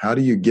scale? How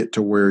do you get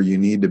to where you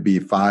need to be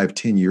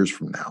 5-10 years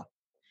from now?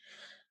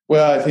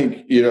 Well, I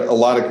think a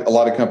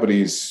lot of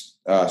companies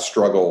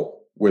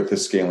struggle with the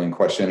scaling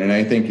question, and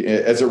I think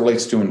as it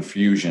relates to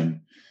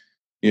infusion,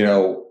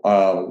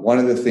 one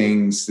of the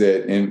things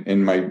that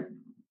in my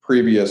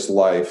previous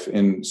life,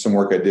 in some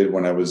work I did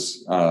when I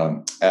was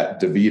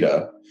at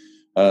DaVita,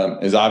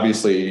 is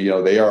obviously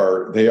they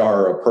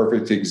are a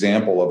perfect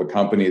example of a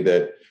company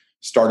that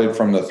started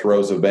from the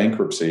throes of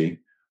bankruptcy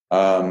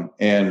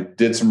and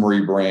did some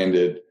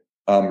rebranded,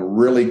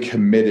 really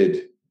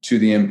committed to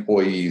the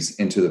employees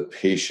and to the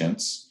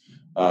patients.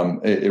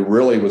 It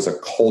really was a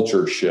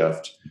culture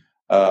shift.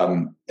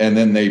 And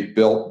then they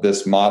built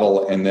this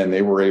model, and then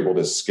they were able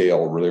to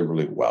scale really,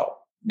 really well.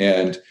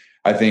 And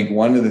I think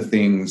one of the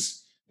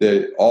things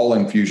that all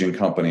infusion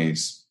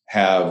companies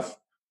have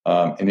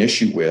an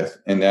issue with,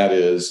 and that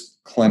is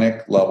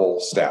clinic level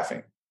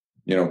staffing.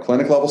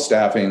 Clinic level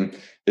staffing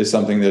is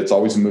something that's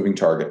always a moving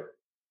target.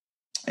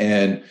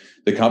 And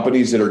the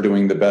companies that are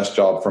doing the best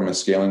job from a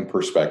scaling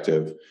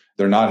perspective,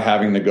 they're not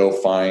having to go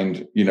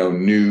find,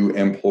 new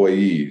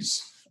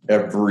employees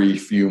every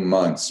few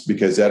months,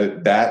 because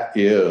that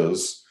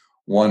is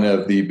one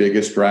of the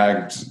biggest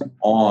drags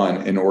on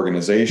an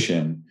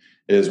organization,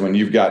 is when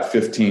you've got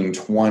 15,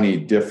 20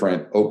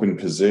 different open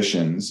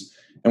positions.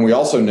 And we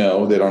also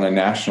know that on a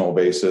national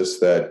basis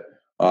that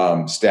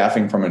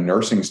staffing from a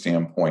nursing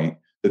standpoint,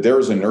 that there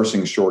is a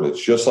nursing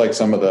shortage, just like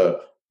some of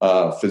the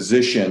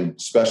physician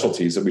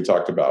specialties that we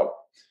talked about.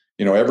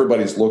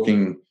 Everybody's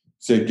looking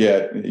to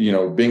get,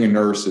 being a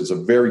nurse is a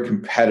very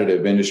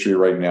competitive industry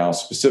right now,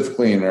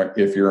 specifically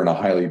if you're in a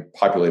highly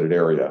populated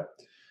area.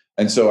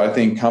 And so I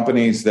think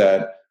companies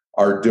that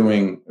are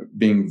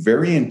being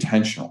very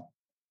intentional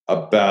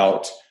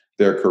about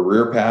their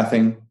career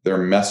pathing, their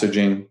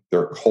messaging,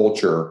 their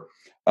culture,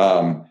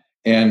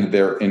 and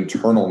their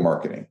internal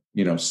marketing.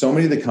 So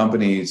many of the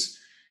companies,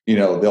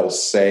 they'll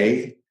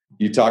say,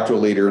 you talk to a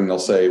leader and they'll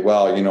say,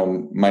 well,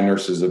 my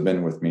nurses have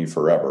been with me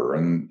forever.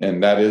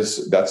 And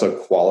that's a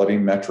quality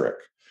metric.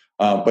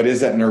 But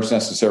is that nurse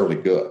necessarily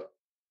good?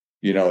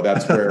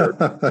 That's where,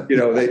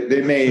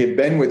 they may have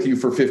been with you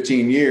for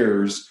 15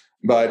 years,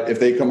 but if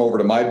they come over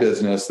to my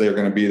business, they're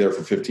going to be there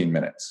for 15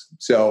 minutes.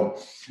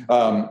 So,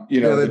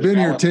 they've been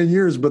here 10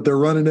 years, but they're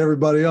running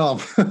everybody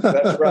off.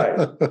 That's right.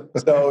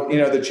 So,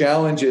 the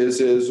challenge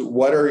is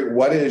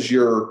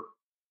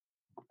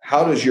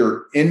how does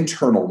your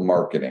internal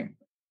marketing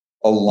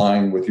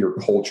align with your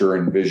culture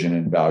and vision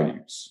and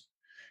values?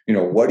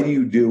 What are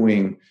you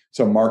doing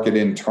to market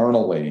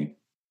internally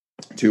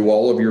to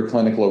all of your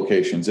clinic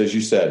locations? As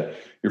you said,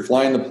 you're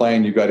flying the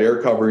plane, you've got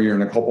air cover, you're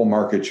in a couple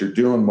markets, you're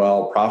doing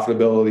well,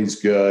 profitability is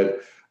good,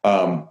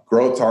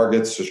 growth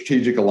targets,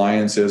 strategic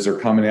alliances are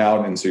coming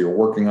out, and so you're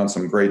working on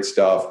some great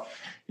stuff.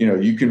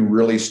 You can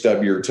really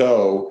stub your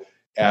toe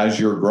as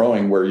you're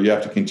growing, where you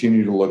have to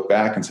continue to look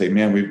back and say,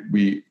 man,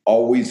 we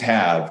always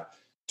have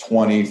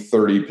 20,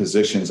 30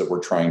 positions that we're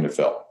trying to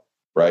fill,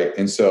 right?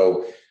 And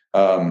so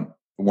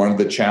one of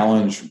the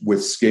challenge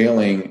with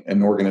scaling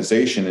an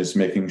organization is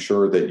making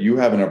sure that you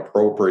have an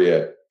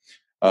appropriate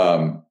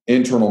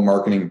internal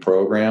marketing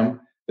program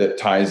that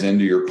ties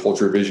into your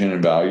culture, vision,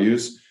 and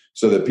values,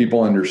 so that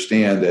people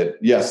understand that,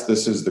 yes,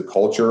 this is the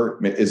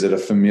culture. Is it a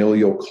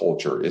familial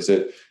culture? Is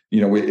it,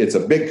 it's a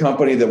big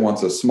company that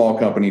wants a small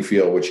company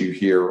feel, which you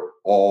hear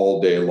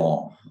all day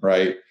long,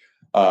 right?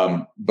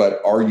 But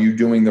are you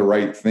doing the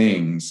right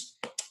things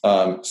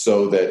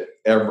so that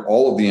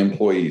all of the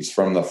employees,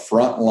 from the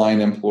frontline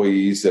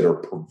employees that are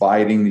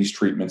providing these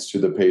treatments to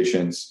the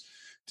patients,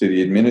 to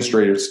the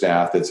administrative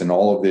staff that's in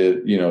all of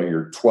the,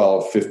 your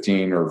 12,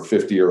 15, or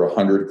 50 or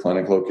 100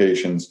 clinic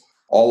locations,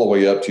 all the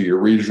way up to your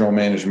regional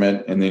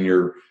management and then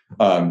your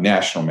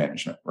national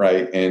management,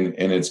 right? And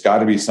it's got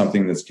to be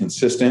something that's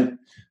consistent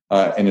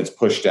and it's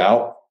pushed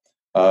out.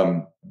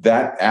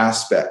 That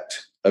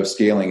aspect of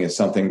scaling is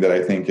something that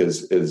I think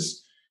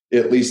is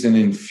at least in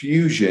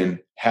infusion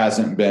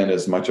hasn't been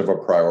as much of a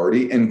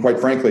priority. And quite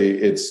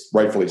frankly, it's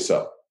rightfully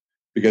so,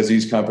 because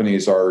these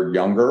companies are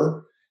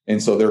younger.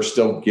 And so they're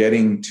still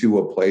getting to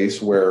a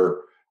place where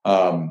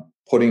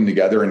putting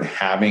together and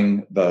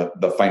having the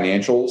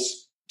financials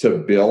to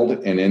build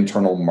an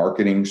internal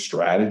marketing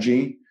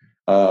strategy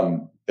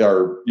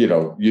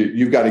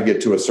you've got to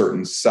get to a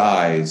certain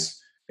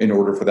size in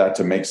order for that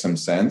to make some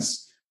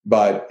sense.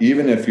 But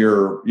even if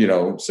you're,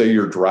 say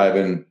you're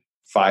driving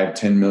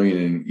 5-10 million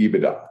in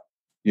EBITDA,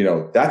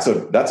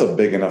 that's a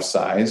big enough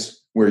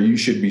size where you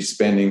should be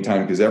spending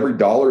time, because every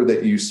dollar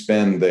that you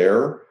spend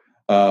there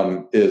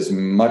is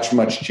much,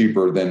 much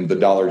cheaper than the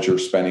dollars you're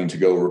spending to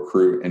go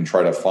recruit and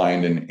try to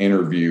find and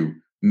interview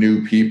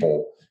new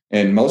people.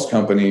 And most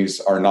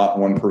companies are not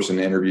one-person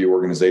interview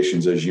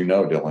organizations, as you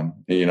know, Dylan.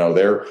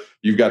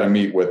 You've got to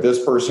meet with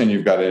this person,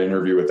 you've got to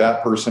interview with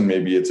that person.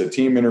 Maybe it's a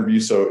team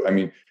interview. So,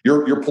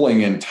 you're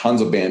pulling in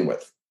tons of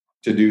bandwidth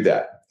to do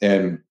that.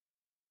 And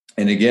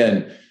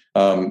again,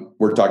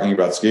 we're talking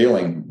about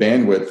scaling.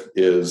 Bandwidth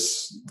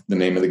is the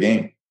name of the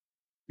game.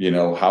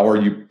 How are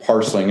you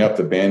parceling up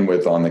the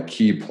bandwidth on the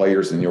key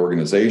players in the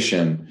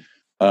organization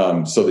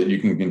so that you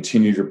can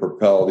continue to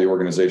propel the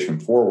organization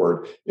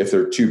forward? If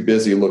they're too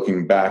busy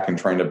looking back and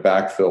trying to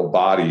backfill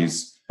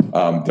bodies,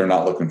 they're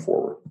not looking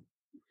forward.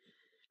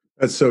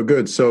 That's so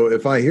good. So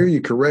if I hear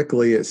you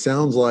correctly, it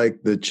sounds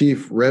like the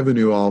chief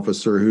revenue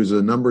officer, who's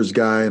a numbers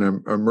guy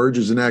and a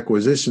mergers and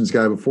acquisitions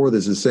guy before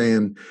this, is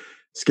saying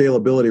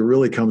scalability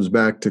really comes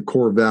back to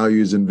core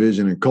values and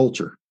vision and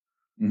culture.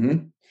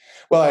 Mm-hmm.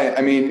 Well,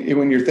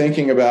 when you're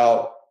thinking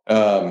about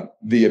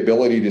the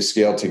ability to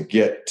scale to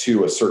get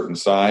to a certain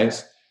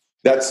size,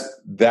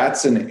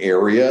 that's an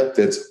area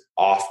that's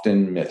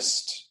often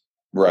missed,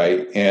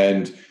 right?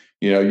 And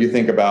you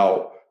think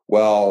about,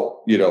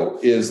 well,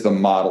 is the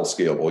model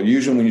scalable?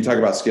 Usually when you talk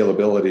about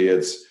scalability,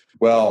 it's,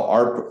 well,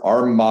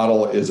 our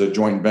model is a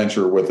joint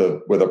venture with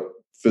a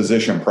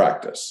physician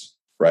practice,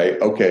 right?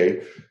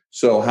 Okay,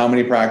 so how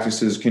many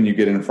practices can you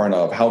get in front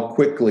of? How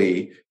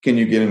quickly can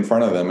you get in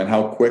front of them? And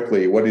how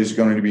quickly, what is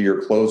going to be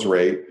your close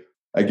rate?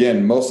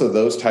 Again, most of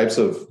those types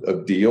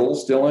of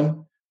deals,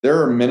 Dylan,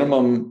 they're a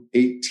minimum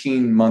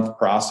 18-month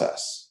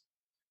process.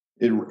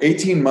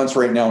 18 months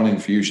right now in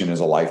infusion is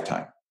a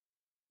lifetime.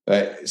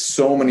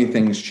 So many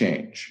things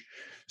change.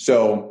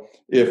 So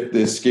if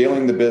the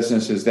scaling the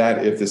business is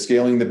if the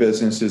scaling the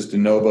business is de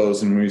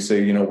novos, and we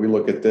say, we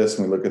look at this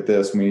and we look at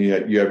this, and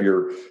you have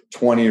your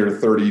 20 or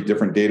 30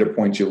 different data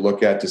points you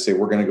look at to say,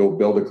 we're going to go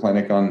build a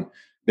clinic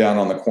down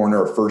on the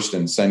corner of First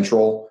and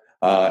Central,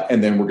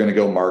 and then we're going to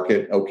go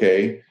market.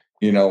 Okay,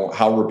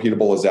 how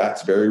repeatable is that?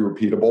 It's very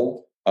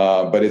repeatable,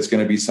 but it's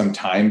going to be some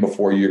time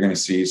before you're going to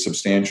see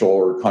substantial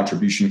or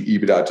contribution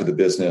EBITDA to the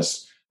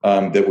business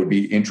that would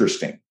be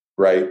interesting,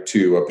 right,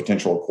 to a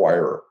potential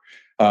acquirer.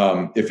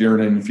 If you're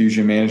in an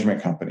infusion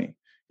management company,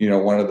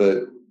 one of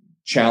the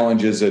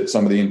challenges at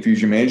some of the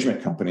infusion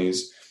management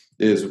companies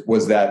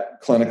was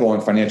that clinical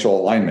and financial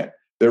alignment.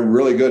 They're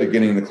really good at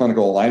getting the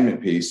clinical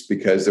alignment piece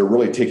because they're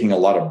really taking a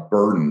lot of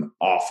burden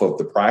off of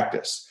the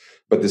practice.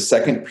 But the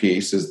second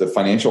piece is the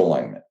financial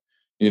alignment.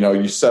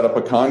 You set up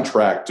a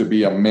contract to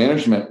be a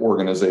management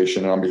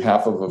organization on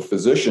behalf of a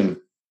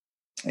physician,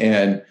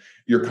 and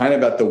you're kind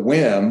of at the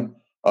whim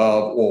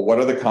of, well, what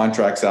are the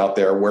contracts out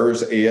there? Where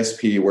is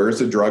ASP? Where is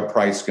the drug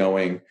price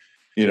going?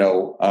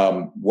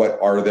 What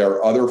are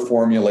there other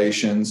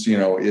formulations? You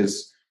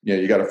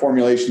got a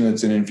formulation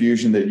that's an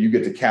infusion that you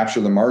get to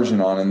capture the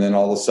margin on, and then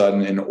all of a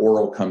sudden an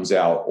oral comes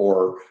out,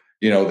 or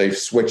they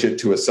switch it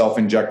to a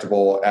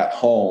self-injectable at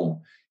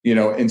home.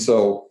 And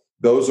so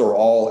those are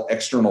all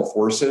external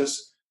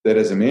forces that,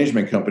 as a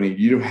management company,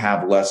 you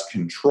have less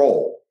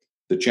control.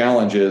 The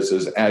challenge is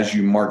as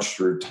you march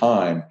through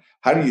time,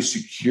 how do you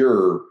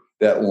secure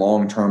that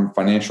long-term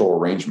financial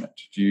arrangement?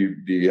 Do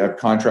you have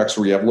contracts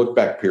where you have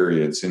look-back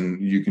periods,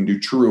 and you can do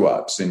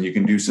true-ups, and you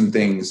can do some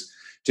things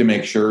to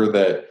make sure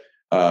that,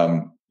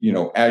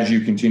 as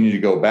you continue to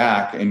go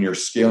back and you're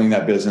scaling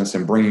that business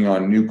and bringing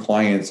on new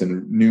clients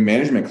and new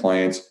management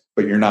clients,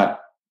 but you're not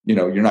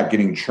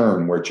getting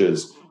churn, which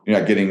is you're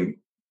not getting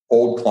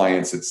old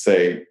clients that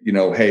say,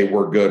 hey,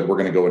 we're good, we're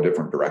going to go a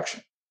different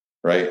direction,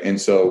 right? And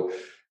so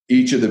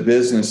each of the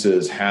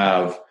businesses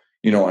have,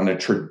 on a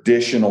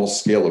traditional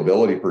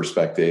scalability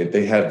perspective,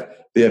 they have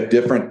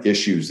different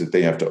issues that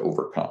they have to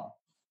overcome.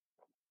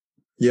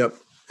 Yep.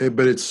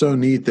 But it's so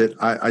neat that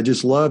I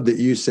just love that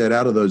you said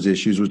out of those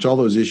issues, which all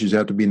those issues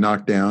have to be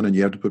knocked down and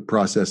you have to put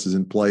processes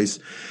in place.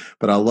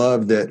 But I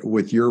love that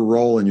with your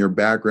role and your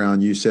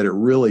background, you said it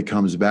really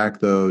comes back,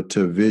 though,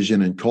 to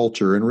vision and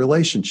culture and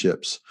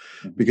relationships,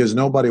 because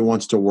nobody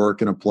wants to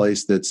work in a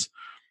place that's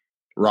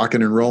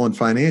rocking and rolling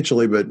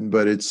financially,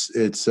 but it's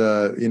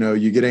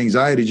you get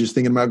anxiety just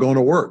thinking about going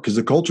to work because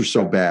the culture's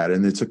so bad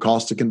and it's a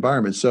caustic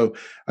environment. So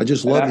I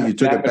just love that you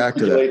took it back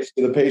to that.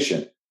 To the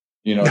patient.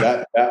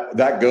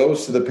 That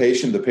goes to the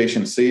patient. The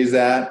patient sees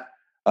that,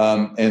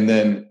 and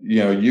then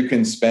you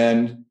can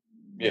spend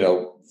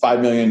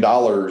 $5 million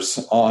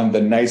on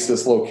the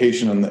nicest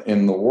location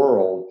in the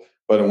world,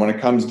 but when it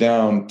comes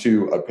down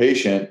to a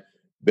patient,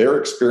 their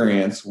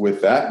experience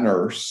with that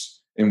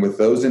nurse and with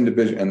those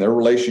individuals and their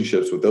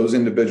relationships with those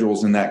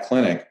individuals in that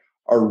clinic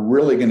are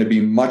really going to be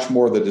much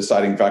more the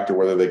deciding factor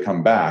whether they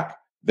come back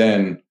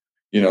than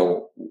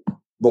the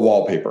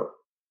wallpaper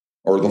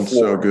or the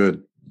floor. So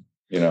good.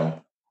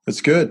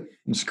 That's good.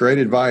 It's great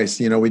advice.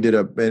 We did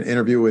an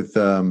interview with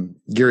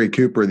Gary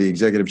Cooper, the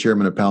executive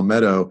chairman of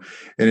Palmetto,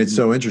 and it's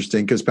so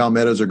interesting because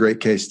Palmetto is a great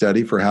case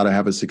study for how to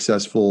have a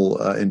successful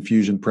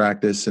infusion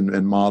practice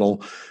and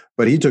model.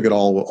 But he took it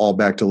all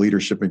back to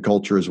leadership and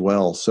culture as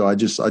well. So I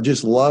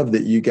just love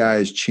that you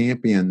guys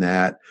champion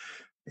that,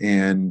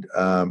 and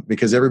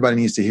because everybody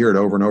needs to hear it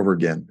over and over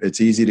again.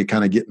 It's easy to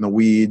kind of get in the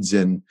weeds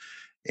and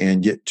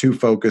get too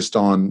focused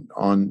on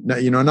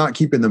not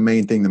keeping the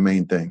main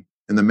thing.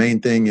 And the main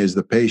thing is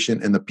the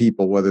patient and the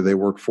people, whether they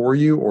work for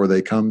you or they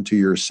come to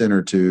your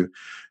center to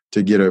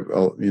get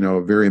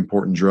a very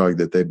important drug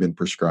that they've been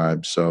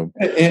prescribed. So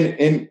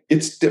and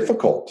it's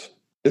difficult.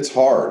 It's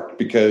hard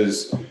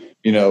because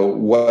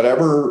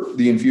whatever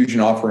the infusion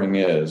offering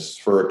is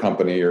for a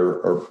company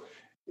or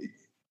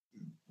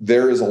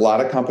there is a lot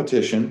of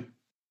competition,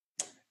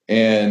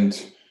 and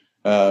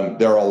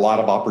there are a lot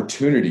of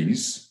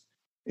opportunities.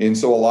 And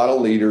so a lot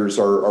of leaders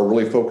are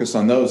really focused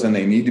on those, and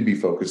they need to be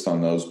focused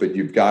on those, but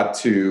you've got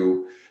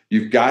to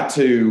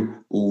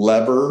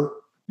lever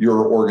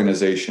your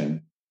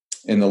organization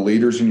and the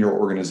leaders in your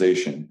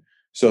organization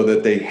so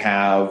that they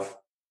have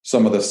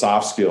some of the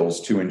soft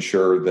skills to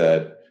ensure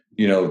that,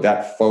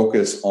 that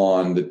focus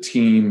on the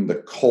team, the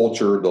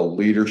culture, the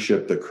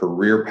leadership, the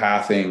career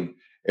pathing,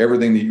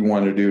 everything that you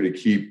want to do to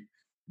keep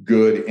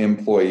good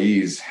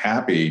employees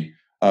happy,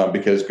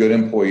 because good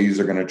employees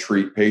are going to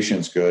treat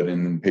patients good,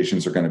 and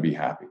patients are going to be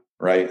happy,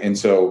 right? And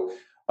so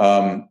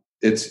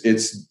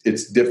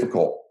it's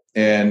difficult,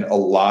 and a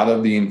lot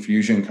of the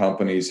infusion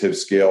companies have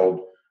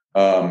scaled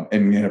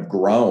and have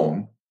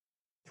grown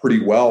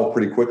pretty well,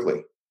 pretty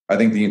quickly. I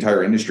think the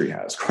entire industry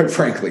has, quite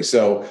frankly.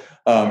 So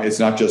it's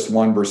not just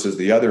one versus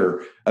the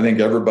other. I think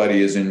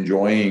everybody is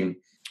enjoying,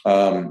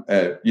 kind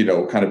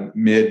of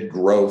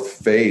mid-growth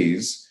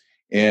phase.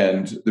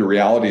 And the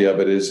reality of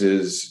it is,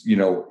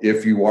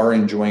 if you are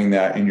enjoying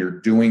that and you're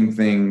doing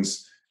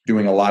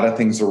a lot of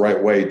things the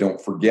right way, don't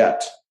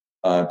forget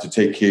to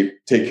take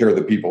care of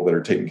the people that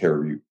are taking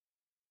care of you.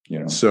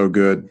 So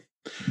good.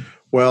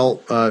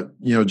 Well,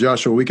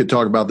 Joshua, we could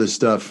talk about this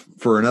stuff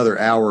for another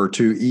hour or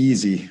two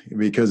easy,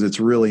 because it's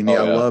really neat.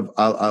 Oh,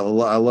 yeah.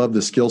 I love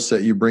the skill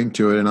set you bring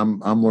to it, and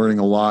I'm learning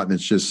a lot, and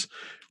it's just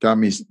got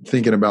me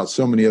thinking about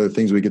so many other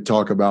things we could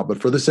talk about. But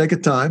for the sake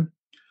of time,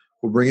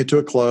 we'll bring it to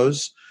a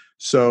close.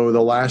 So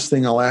the last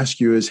thing I'll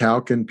ask you is, how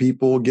can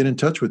people get in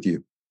touch with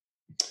you?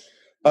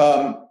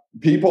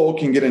 People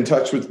can get in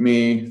touch with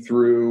me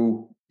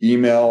through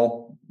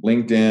email,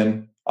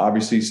 LinkedIn,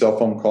 obviously cell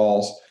phone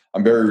calls.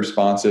 I'm very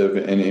responsive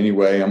in any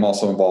way. I'm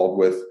also involved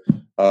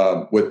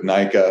with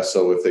NICA.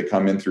 So if they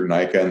come in through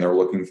NICA and they're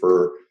looking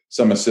for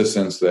some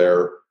assistance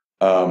there,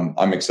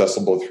 I'm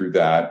accessible through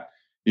that.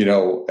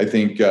 I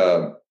think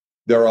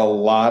there are a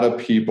lot of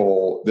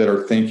people that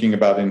are thinking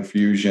about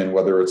infusion,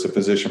 whether it's a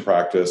physician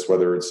practice,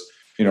 whether it's,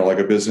 like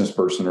a business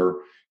person, or,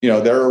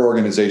 there are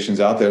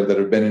organizations out there that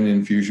have been in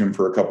infusion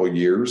for a couple of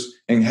years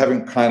and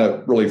haven't kind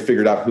of really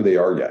figured out who they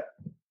are yet,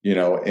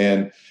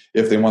 and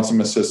if they want some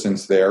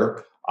assistance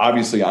there,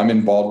 obviously I'm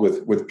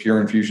involved with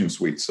Pure Infusion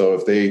Suites. So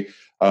if they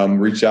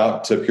reach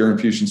out to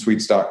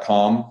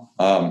pureinfusionsuites.com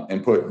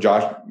and put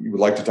Josh, you would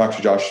like to talk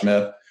to Josh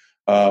Smith,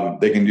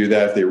 they can do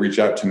that. If they reach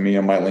out to me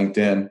on my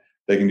LinkedIn,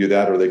 they can do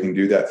that, or they can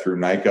do that through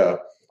NICA.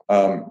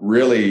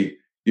 Really,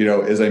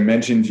 as I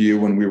mentioned to you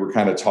when we were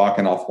kind of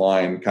talking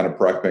offline, kind of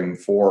prepping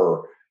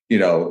for,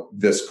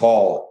 this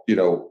call,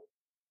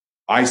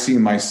 I see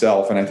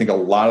myself, and I think a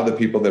lot of the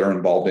people that are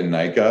involved in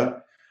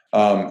NICA,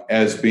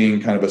 as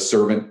being kind of a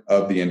servant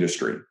of the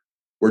industry.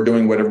 We're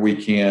doing whatever we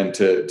can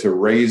to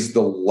raise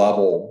the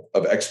level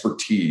of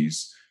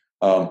expertise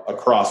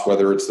across,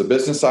 whether it's the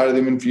business side of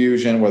the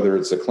infusion, whether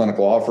it's the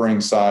clinical offering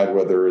side,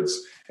 whether it's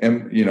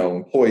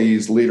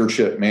employees,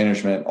 leadership,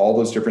 management, all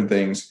those different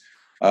things.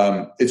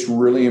 It's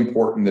really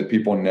important that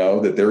people know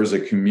that there is a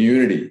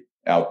community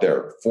out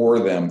there for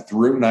them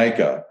through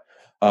NICA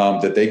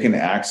that they can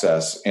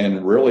access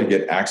and really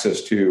get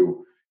access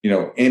to,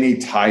 any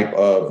type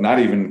of, not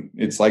even,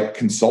 it's like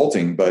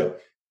consulting,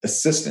 but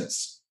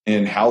assistance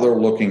in how they're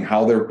looking,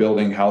 how they're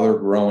building, how they're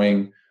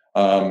growing,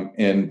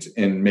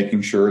 and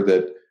making sure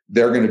that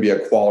they're going to be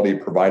a quality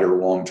provider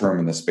long-term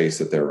in the space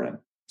that they're in.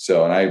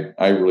 So, and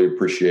I really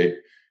appreciate,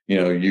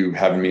 you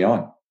having me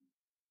on.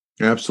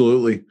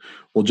 Absolutely.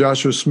 Well,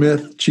 Joshua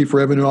Smith, Chief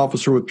Revenue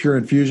Officer with Pure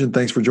Infusion,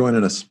 thanks for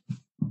joining us.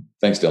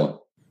 Thanks, Dylan.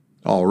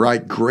 All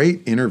right.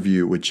 Great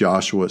interview with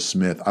Joshua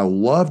Smith. I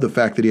love the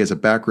fact that he has a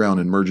background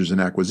in mergers and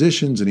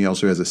acquisitions, and he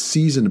also has a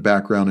seasoned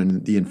background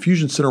in the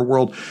infusion center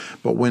world.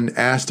 But when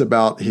asked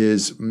about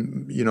his,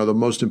 the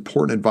most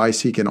important advice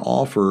he can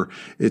offer,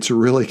 it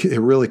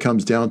really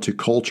comes down to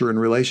culture and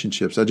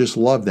relationships. I just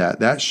love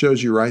that. That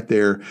shows you right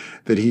there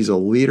that he's a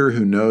leader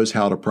who knows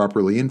how to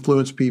properly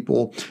influence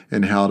people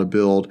and how to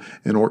build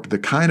the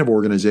kind of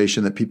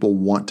organization that people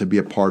want to be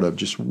a part of.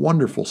 Just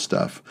wonderful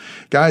stuff.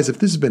 Guys, if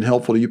this has been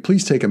helpful to you,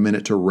 please take a minute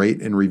to rate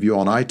and review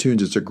on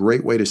iTunes. It's a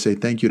great way to say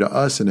thank you to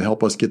us and to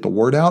help us get the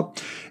word out.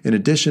 In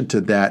addition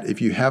to that,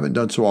 if you haven't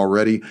done so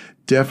already,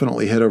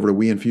 definitely head over to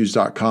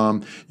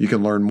weinfuse.com. You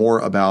can learn more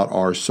about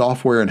our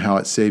software and how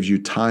it saves you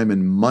time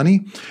and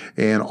money,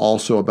 and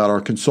also about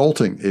our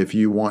consulting. If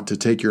you want to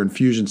take your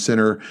infusion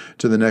center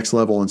to the next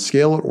level and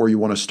scale it, or you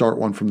want to start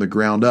one from the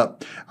ground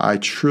up, I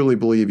truly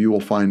believe you will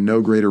find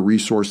no greater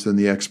resource than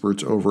the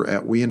experts over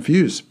at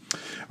WeInfuse.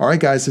 All right,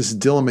 guys, this is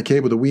Dylan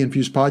McCabe with the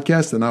WeInfuse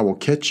podcast, and I will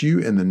catch you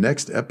in the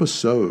next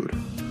episode.